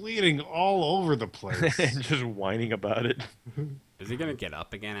just bleeding all over the place. And just whining about it. Is he gonna get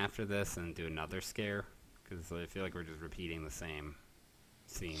up again after this and do another scare? Because I feel like we're just repeating the same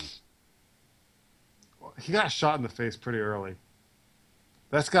scene. He got shot in the face pretty early.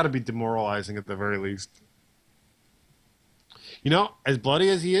 That's got to be demoralizing at the very least. You know, as bloody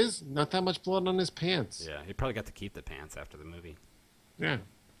as he is, not that much blood on his pants. Yeah, he probably got to keep the pants after the movie. Yeah.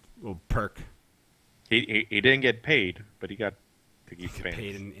 Little perk. He didn't get paid, but he got to keep Get pants.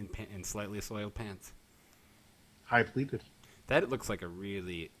 paid in slightly soiled pants. High pleated. That looks like a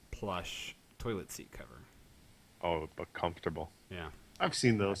really plush toilet seat cover. Oh, but comfortable. Yeah. I've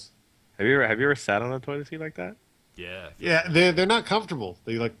seen those. Have you ever sat on a toilet seat like that? Yeah. Yeah, they're not comfortable.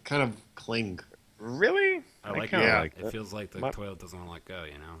 They like kind of cling. Really? I like kinda it. like It that. feels like the My- toilet doesn't want to let go,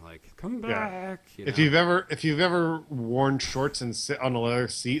 you know? Like, come Yeah. back. You If know? you've ever worn shorts and sit on a leather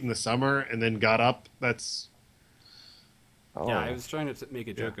seat in the summer and then got up, that's Oh. Yeah, I was trying to make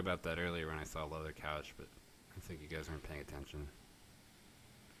a joke about that earlier when I saw leather couch, but I think you guys weren't paying attention.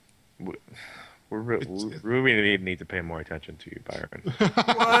 We really need to pay more attention to you, Byron.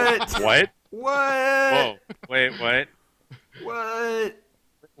 What? What? What? Whoa! Wait, what? What?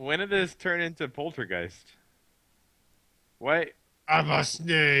 When did this turn into Poltergeist? What? I'm a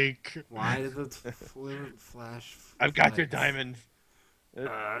snake. Why did the fluid flash? I've got your flags? diamonds.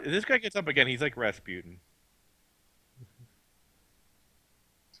 If this guy gets up again, he's like Rasputin.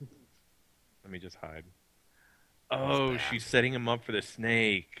 Let me just hide. Oh, bad. she's setting him up for the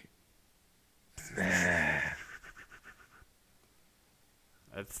snake.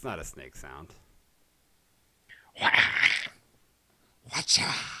 That's not a snake sound.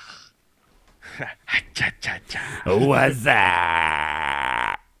 Watcha. Cha-cha-cha. What's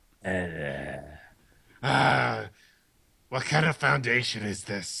that? What kind of foundation is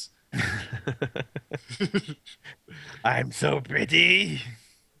this? I'm so pretty.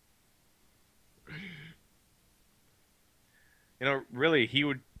 You know, really,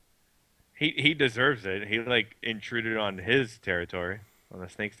 he deserves it. He like intruded on his territory, on the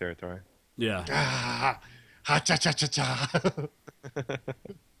snake's territory. Yeah. Ah, ha cha cha cha cha.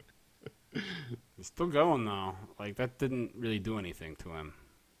 He's still going though. Like that didn't really do anything to him.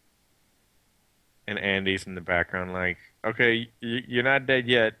 And Andy's in the background, like, okay, you're not dead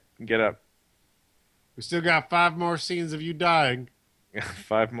yet. Get up. We still got 5 more scenes of you dying.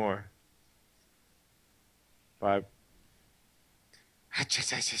 5 more. 5. Ha cha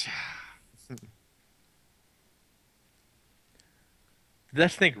cha cha cha. Did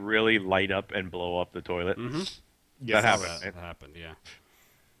that snake really light up and blow up the toilet? Mm-hmm. Yes. That happened. That happened, yeah.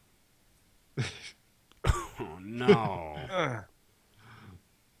 Oh no. Ugh.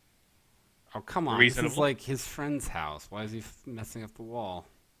 Oh come on. This is Reasonable. like his friend's house. Why is he messing up the wall?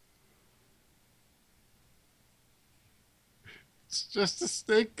 It's just a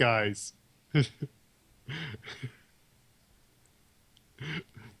snake, guys.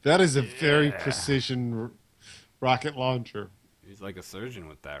 That is a very Yeah. precision rocket launcher. He's like a surgeon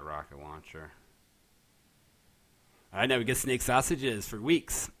with that rocket launcher. Alright, now we get snake sausages for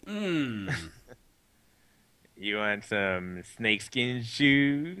weeks. Mmm. You want some snakeskin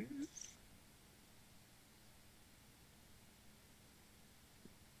shoes?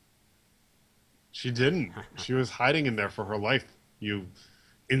 She didn't. She was hiding in there for her life. You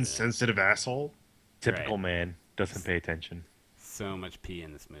insensitive asshole. Typical Right. man. Doesn't pay attention. So much pee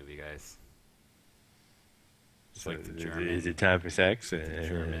in this movie, guys. It's So like the is- German, Is it time for sex? the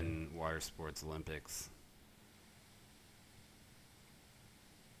German water sports Olympics.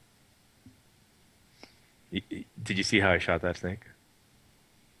 Did you see how I shot that snake?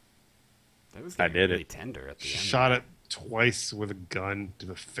 That was I getting did really it. tender at the end. Shot it twice with a gun to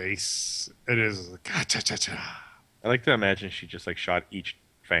the face. It is like, ah, cha cha cha. I like to imagine she just like shot each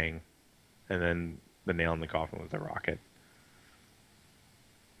fang, and then the nail in the coffin was a rocket.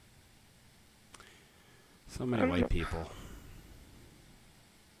 So many white people.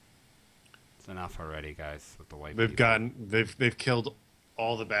 It's enough already, guys, with the white people. They've killed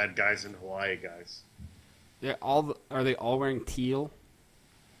all the bad guys in Hawaii, guys. Yeah, are they all wearing teal?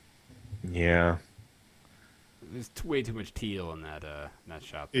 Yeah. there's way too much teal in that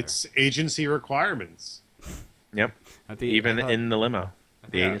shot there. It's agency requirements. Yep. Even in the limo,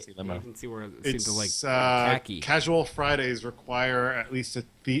 the Yeah. agency limo. You can see where it seems It's to like khaki. casual Fridays require at least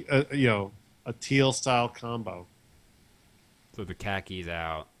a teal style combo. So the khaki's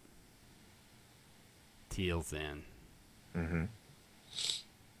out, teal's in. Mm-hmm.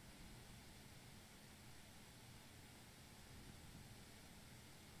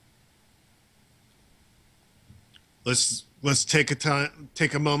 Let's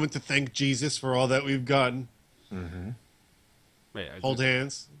take a moment to thank Jesus for all that we've gotten. Mm-hmm. Wait, Hold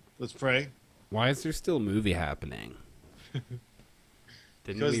hands. Let's pray. why is there still a movie happening?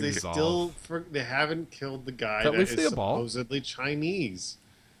 Didn't Because we they resolve? they haven't killed the guy Cut that is Lucia Ball. supposedly Chinese.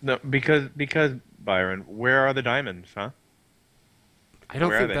 No, because Byron, where are the diamonds, huh? I don't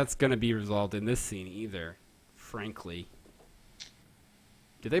where are think they? that's going to be resolved in this scene either, frankly.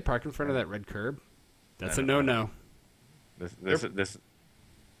 Did they park in front of that red curb? That's a I don't no-no. This.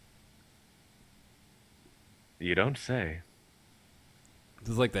 You don't say. This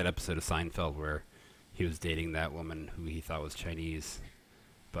is like that episode of Seinfeld where he was dating that woman who he thought was Chinese,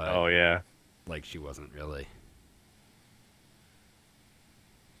 but Oh yeah. like she wasn't really.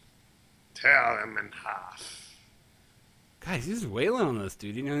 Tear him in half. Guys, he's just wailing on this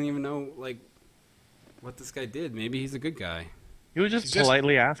dude. He doesn't even know like what this guy did. Maybe he's a good guy. He was just He's just-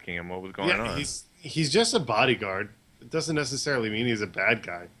 politely asking him what was going Yeah, on. he's just a bodyguard. It doesn't necessarily mean he's a bad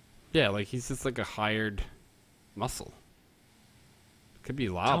guy. Yeah, like he's just like a hired muscle. Could be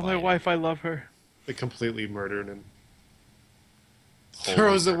loud. Tell my wife I love her. They completely murdered him. Holy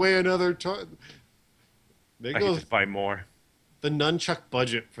Throws crap. away another toy. There I could goes just buy more. the nunchuck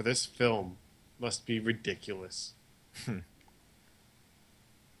budget for this film. Must be ridiculous.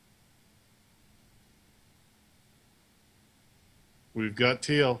 We've got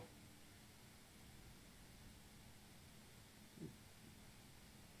Teal.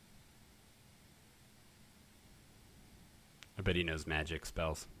 I bet he knows magic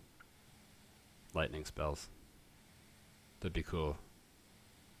spells. Lightning spells. That'd be cool.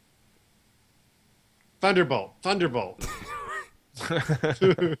 Thunderbolt. Thunderbolt.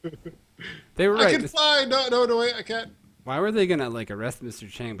 They were I right. can fly. No, wait, I can't. Why were they gonna like arrest Mr.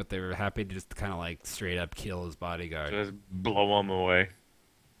 Chang, but they were happy to just kind of like straight up kill his bodyguard? Just blow him away.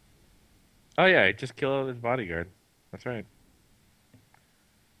 Oh yeah, just kill his bodyguard. That's right.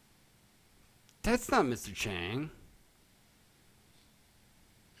 That's not Mr. Chang.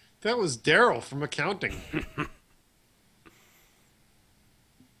 That was Daryl from accounting.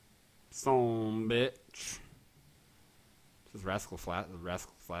 Some bitch. This is Rascal Flats video.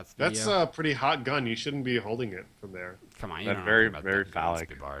 That's a pretty hot gun. You shouldn't be holding it from there. Come on, you That's don't very, know about very that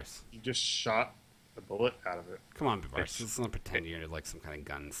phallic. Bars. You just shot a bullet out of it. Come on, Bars. It's- Let's not pretend you're like some kind of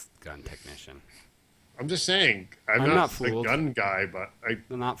gun technician. I'm just saying. I'm not not the fooled. gun guy, but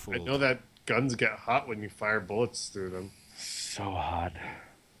They're not I fooled. know that guns get hot when you fire bullets through them. So hot.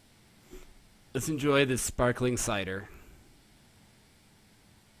 Let's enjoy this sparkling cider.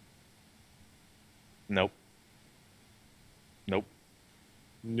 Nope. Nope.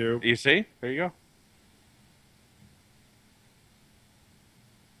 Nope. You see? There you go.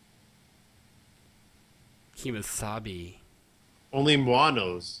 Kimasabi. Only Moi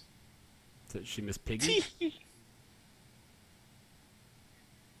knows. Is she Miss Piggy?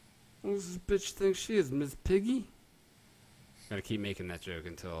 What does this bitch think she is, Miss Piggy? Gotta keep making that joke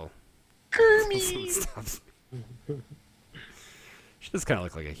until someone stops. She does kind of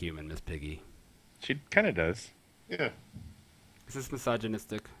look like a human, Miss Piggy. She kind of does. Yeah. Is this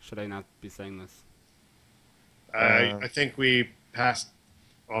misogynistic? Should I not be saying this? I think we passed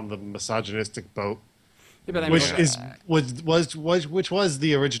on the misogynistic boat, Yeah, but I mean, which like, is which was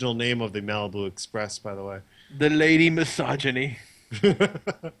the original name of the Malibu Express, by the way. The lady misogyny. but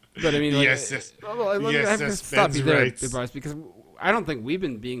I mean, like, Yes. I Yes, have to yes, stop Ben's you there, rights. Bryce, because I don't think we've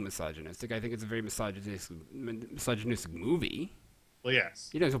been being misogynistic. I think it's a very misogynistic movie. Well, yes.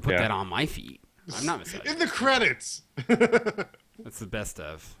 You guys will put Yeah. that on my feet. I'm not In misogynistic. the credits. That's the best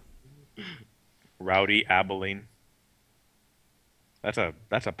of. Rowdy Abilene. That's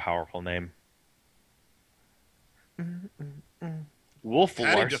a powerful name. Wolf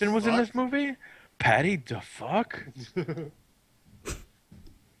Patty Larson was in DeFuck? this movie? Patty DeFuck?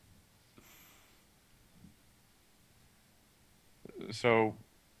 So,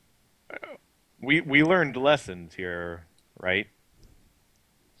 we learned lessons here, right?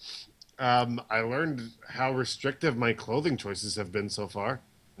 I learned how restrictive my clothing choices have been so far.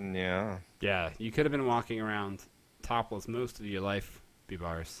 Yeah. Yeah, you could have been walking around topless most of your life,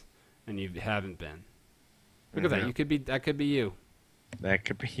 B-Bars, and you haven't been. Look at that. Mhm. You could be. That could be you. That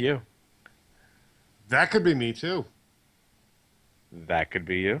could be you. That could be me too. That could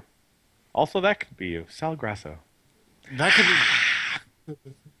be you. Also, that could be you. Sal Grasso. That could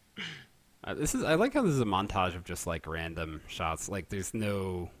be. I like how this is a montage of just like random shots. Like there's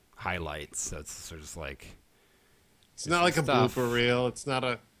no highlights, so it's sort of just like It's not like a stuff. blooper reel. It's not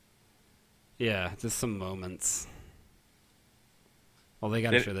a. yeah, just some moments. Well, they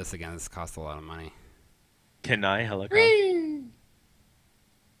got to Did- show this again. This costs a lot of money. Kenai helicopter.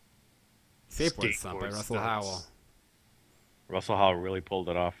 Skateboard Stunt by Skateboard Russell stunts. Howell. Russell Howell really pulled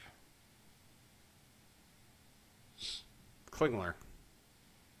it off. Klingler.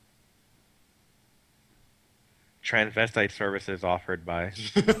 Transvestite services offered by.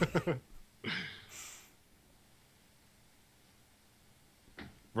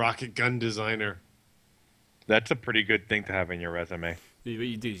 Rocket gun designer. That's a pretty good thing to have in your resume. What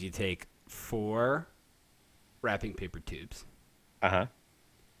you do is you take 4 wrapping paper tubes, Uh huh.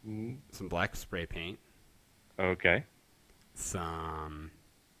 some black spray paint, Okay. some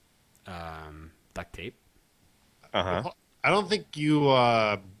duct tape. Uh huh. I don't think you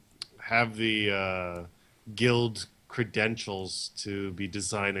have the guild credentials to be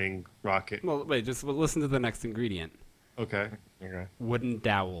designing rocket. Well, wait, just listen to the next ingredient. Okay. Okay. Wooden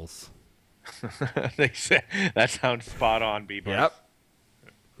dowels. They say that sounds spot on, Bieber.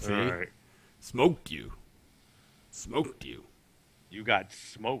 See? All right. Smoked you. Smoked you. You got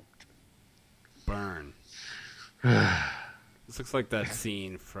smoked. Burn. This looks like that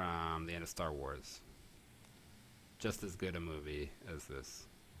scene from the end of Star Wars. Just as good a movie as this.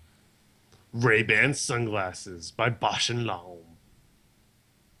 Ray-Ban sunglasses by Bosch and Lomb.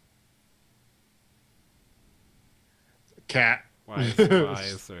 Cat. Why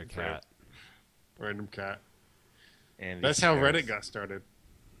is there a cat? Random cat. And That's how Reddit got started.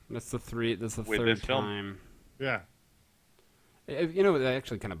 That's the With third this film? time. Yeah. You know, that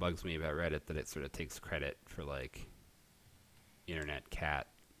actually kind of bugs me about Reddit that it sort of takes credit for like internet cat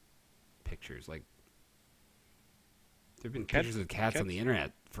pictures. Like there've been Cats- pictures of cats on cats- the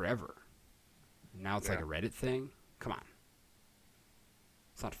internet forever. Now it's like Yeah. a Reddit thing. Come on,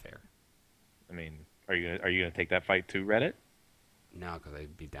 it's not fair. I mean, are you gonna take that fight to Reddit? No, because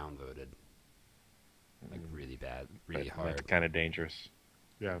I'd be downvoted. Like really bad, really That's hard. kind of dangerous.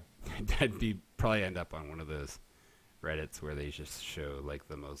 Yeah. I'd be probably end up on one of those Reddits where they just show like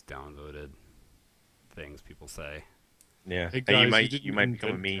the most downvoted things people say. Yeah. Hey, Hey, guys, you you might didn't become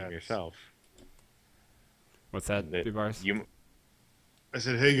a invent meme cats. yourself. What's that, That B-Bars? You I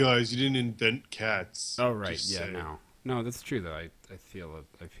said, hey guys, you didn't invent cats. Oh right, Just yeah, say. no, that's true though. I feel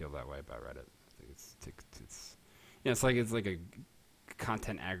that way about Reddit. I think it's yeah, it's like a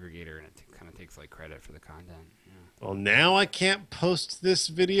content aggregator, and it kind of takes like credit for the content. Yeah. Well, now I can't post this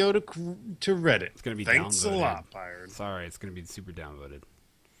video to Reddit. It's gonna be Thanks downvoted. a lot, Byron. Sorry, it's gonna be super downvoted.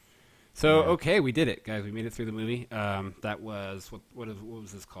 So okay, we did it, guys. We made it through the movie. That was what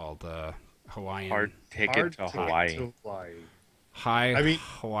was this called? Hawaiian hard ticket Hard to ticket Hawaii. to Hawaii. High. I mean,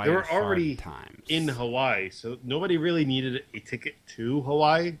 Hawaiian they were Hard already times in Hawaii, so nobody really needed a ticket to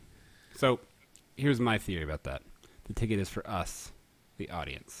Hawaii. So, here's my theory about that. The ticket is for us, the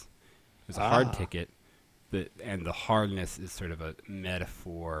audience. It's a hard ticket, and the hardness is sort of a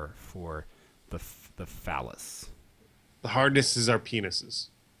metaphor for the phallus. The hardness is our penises.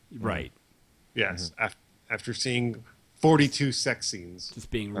 Right. Yes, after seeing 42 sex scenes. Just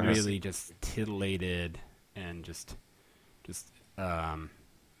being really just titillated and just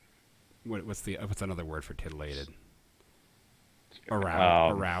what's another word for titillated?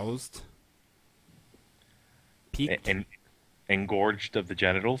 Aroused. Peaked. And engorged of the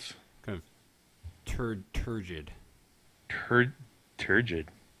genitals. Kind of turgid. Turgid.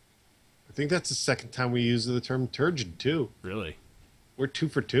 I think that's the second time we use the term turgid, too. Really? We're 2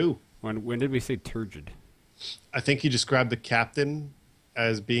 for 2. When did we say turgid? I think you described the captain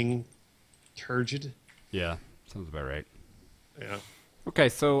as being turgid. Yeah, sounds about right. Yeah. Okay,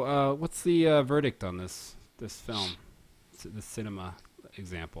 so what's the verdict on this film, the cinema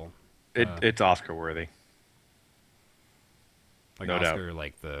example? It's Oscar worthy. Like no doubt. Oscar,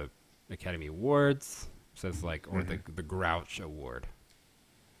 like the Academy Awards, says like, or the Grouch Award.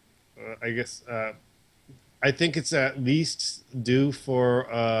 I guess I think it's at least due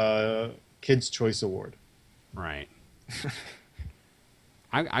for Kids' Choice Award. Right.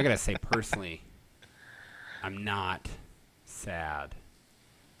 I gotta say personally, I'm not sad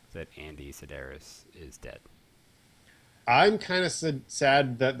that Andy Sedaris is dead. I'm kind of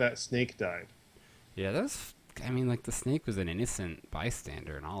sad that that snake died. Yeah, I mean, like the snake was an innocent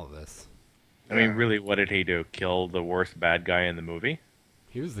bystander in all of this. I mean, really, what did he do? Kill the worst bad guy in the movie?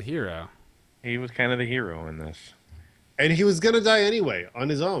 He was the hero. He was kind of the hero in this. And he was going to die anyway, on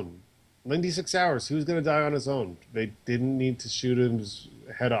his own. 96 hours. Who's going to die on his own? They didn't need to shoot his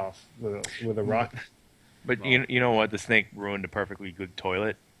head off with a rocket. But you know what? The snake ruined a perfectly good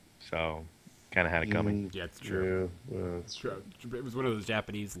toilet, so kind of had it coming. Yeah, it's true. Yeah, well, that's true. It was one of those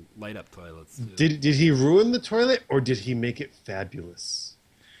Japanese light up toilets. Too. Did he ruin the toilet or did he make it fabulous?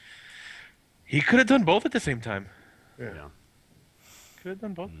 He could have done both at the same time. Yeah. Yeah. Could have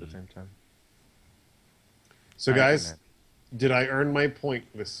done both at the same time. So I guys, understand did I earn my point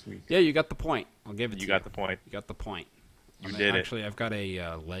this week? Yeah, you got the point. I'll give it to You you. got the point. You got the point. You did it. Actually, I've got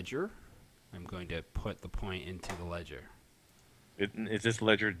a ledger. I'm going to put the point into the ledger. Is this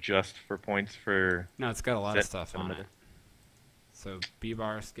ledger just for points for? No, it's got a lot of Set stuff on it. limited. So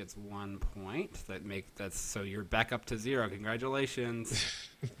B-Bars gets 1 point. That's so you're back up to 0. Congratulations.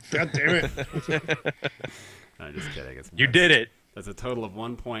 God damn it! No, I'm just kidding. You did it. That's a total of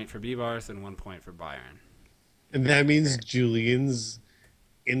 1 point for B-Bars and 1 point for Byron. And that means Julian's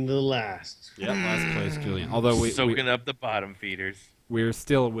in the last. Yeah, last place, Julian. Although Soaking up the bottom feeders. we're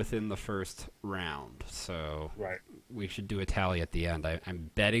still within the first round, so Right. we should do a tally at the end. I'm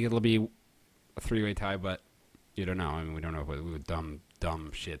betting it'll be a 3-way tie, but you don't know. I mean, we don't know what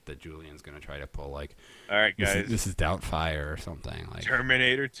dumb shit that Julian's going to try to pull. Like, All right, guys. this is Doubtfire or something. Like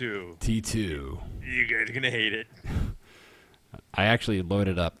Terminator 2. T2. You guys are gonna hate it. I actually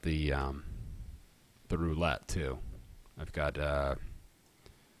loaded up the roulette too. I've got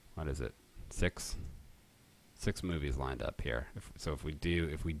what is it? 6 movies lined up here. If we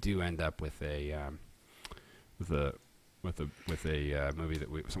do end up with a movie that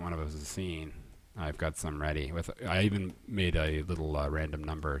one of us has seen, I've got some ready. I even made a little random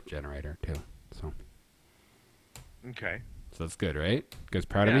number generator too. So Okay. that's good, right? You guys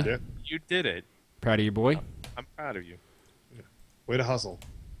proud of me? Yeah. You did it. Proud of your boy? I'm proud of you. Way to hustle.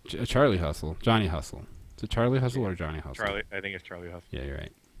 Charlie Hustle, Johnny Hustle. Is it Charlie Hustle or Johnny Hustle? Charlie, I think it's Charlie Hustle. Yeah, you're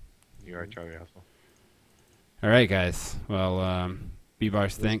right. You are Charlie Hustle. All right, guys. Well,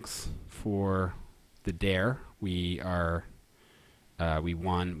 B-Bars, thanks for the dare. We won.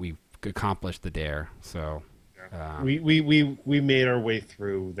 We accomplished the dare. So We made our way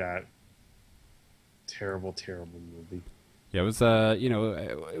through that terrible movie. yeah, it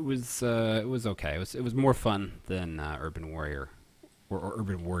was it was okay. It was more fun than Urban Warrior or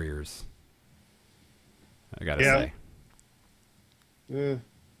Urban Warriors. I gotta Yeah. say.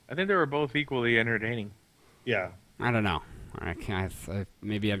 I think they were both equally entertaining. Yeah. I don't know.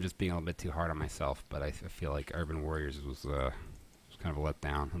 Maybe I'm just being a little bit too hard on myself, but I feel like Urban Warriors was kind of a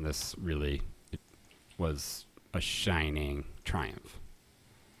letdown, and this really was a shining triumph.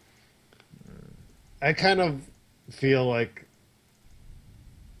 I kind of feel like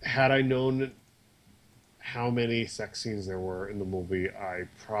had I known how many sex scenes there were in the movie, I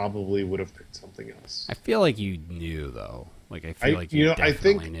probably would have picked something else. I feel like you knew, though. Like, I feel like you I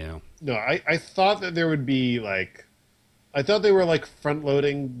definitely think knew. No, I thought that there would be like, I thought they were like front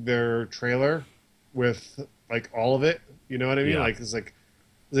loading their trailer with like all of it. You know what I mean? Yeah. Like it's like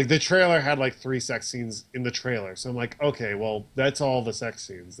the trailer had like 3 sex scenes in the trailer. So I'm like, okay, well that's all the sex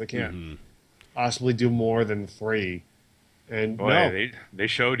scenes. They can't Mhm. possibly do more than 3. And Boy, no, they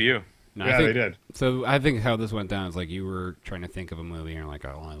showed you. No, yeah, they did. So I think how this went down is like you were trying to think of a movie and you're like,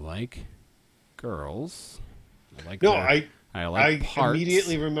 oh, I like girls. I like No, the- I like I parts.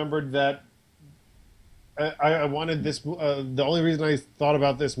 immediately remembered that I wanted this. The only reason I thought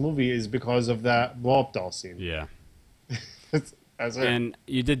about this movie is because of that blow-up doll scene. Yeah. That's it. And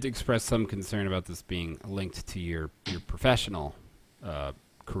you did express some concern about this being linked to your professional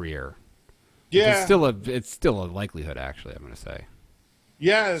career. Yeah, It's still a likelihood, actually, I'm going to say.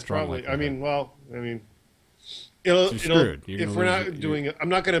 yeah, it's strong probably. likelihood. It'll. You're screwed. You're If gonna we're lose not it. doing it, I'm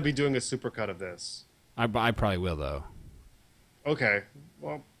not going to be doing a supercut of this. I probably will, though. Okay,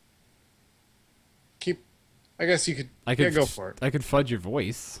 well, I guess you could. I could go for it. I could fudge your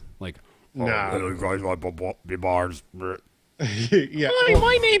voice. Like, Nah. "Oh, guys like B-Bars. Yeah. Hi,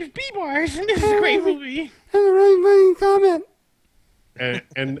 my name's B-Bars, and this is a great movie. comment.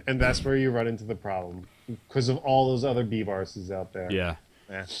 and that's where you run into the problem because of all those other B-Barses out there. Yeah.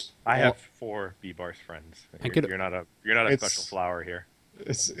 Yeah. I have 4 B-Bars friends. You're not a It's- special flower here.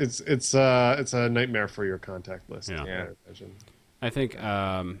 It's a nightmare for your contact list. Yeah. Yeah. I imagine. I think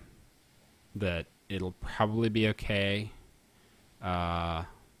that it'll probably be okay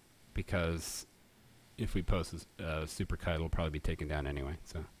because if we post a supercut, it'll probably be taken down anyway.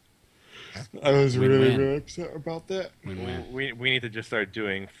 So I was Win-win. really upset about that. win-win. We need to just start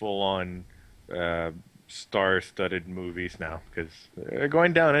doing full-on star-studded movies now because they're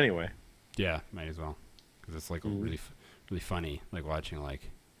going down anyway. Yeah, might as well because it's like really funny, like watching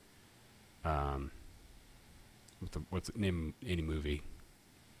like what's the name of any movie?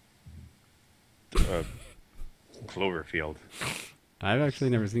 Cloverfield. I've actually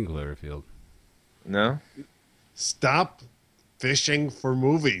never seen Cloverfield. No. Stop fishing for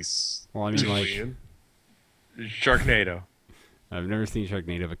movies. Well, I mean, like, Julian. Sharknado. I've never seen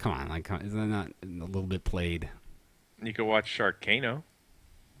Sharknado, but come on, like, isn't that not a little bit played? You could watch Sharkano.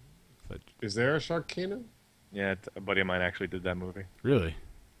 But Is there a Sharkano? Yeah, a buddy of mine actually did that movie. really,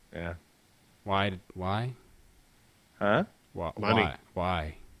 Yeah. why? Huh? Money.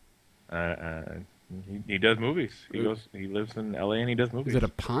 Why? He does movies. He lives in LA and he does movies. Is it a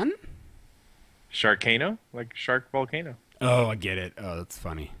pun? Sharkano? Like Shark Volcano. Oh, I get it. Oh, that's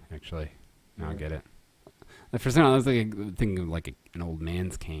funny, actually. No, I get it. For some reason, I was thinking of like an old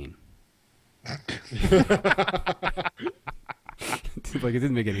man's cane. Like, it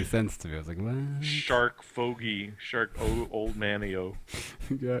didn't make any sense to me. I was like, what? Shark Fogey. Old Manio.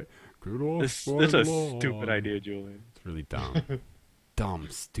 Yeah, good old This is a Lord. stupid idea, Julian. It's really dumb. Dumb,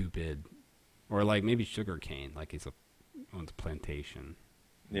 stupid. Or like maybe sugar cane, like owns a plantation.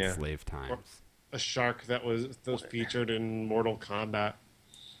 in Yeah. Slave times. A shark that was featured in Mortal Kombat.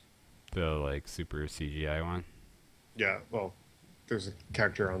 The like super CGI one. Yeah, well, there's a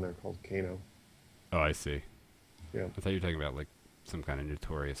character on there called Kano. Oh, I see. Yeah. I thought you were talking about like some kind of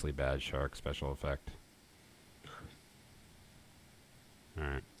notoriously bad shark special effect. All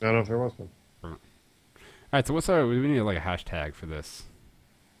right. I don't know if there was one. All right. So we need like a hashtag for this.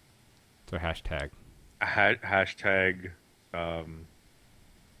 So hashtag. Hashtag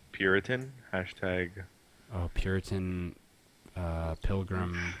Puritan. Hashtag Oh, Puritan,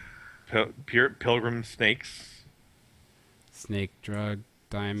 Pilgrim, Pilgrim Snakes. Snake Drug,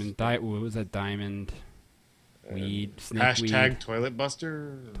 Diamond. What was that? Diamond, Weed, Snake Hashtag Weed, Toilet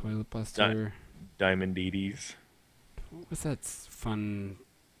Buster. Toilet Buster. Diamond Edie's. What was that fun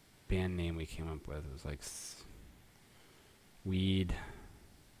band name we came up with? It was like Weed,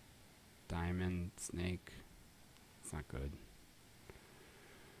 Diamond, Snake. It's not good.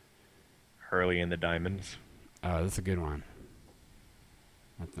 Hurley and the Diamonds. Oh, that's a good one.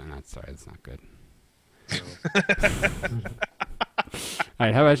 Sorry, that's not good. All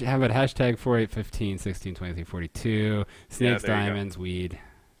right, how about hashtag 4815 16 23 42 Snakes, there you go. Diamonds, Weed,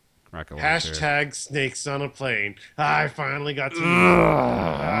 Rocket Launcher. Hashtag Snakes on a Plane. I finally got to.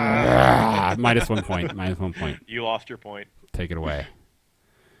 Minus 1 point. Minus 1 point. You lost your point. Take it away.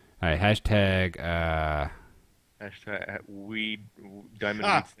 All right, hashtag. Hashtag weed. Diamond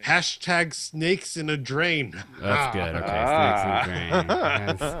Ah, weed snakes. hashtag Snakes in a Drain. That's good. Okay,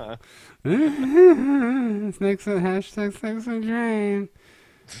 Ah. Snakes in drain. Hashtag snakes in drain.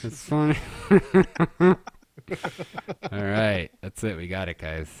 It's funny. All right, that's it. We got it,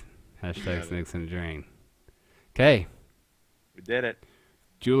 guys. Hashtag snakes in drain. Okay, We did it.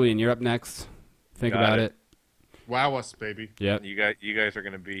 Julian, you're up next. Think Got about it. it. Wow us, baby. Yep. You guys are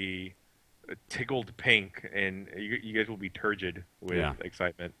gonna be tickled pink, and you guys will be turgid with Yeah.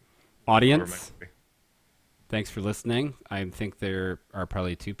 excitement. over my Audience, movie. thanks for listening. I think there are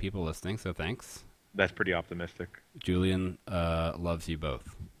probably 2 people listening, so thanks. That's pretty optimistic. Julian loves you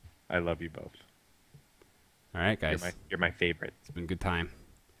both. I love you both. All right, guys. You're my favorite. It's been a good time.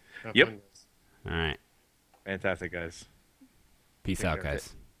 Have Yep. fun, guys. All right. Fantastic, guys. Peace Take out, care.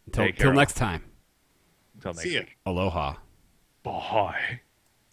 guys. Take care. Till next time. Until next See ya. week. Aloha. Bye.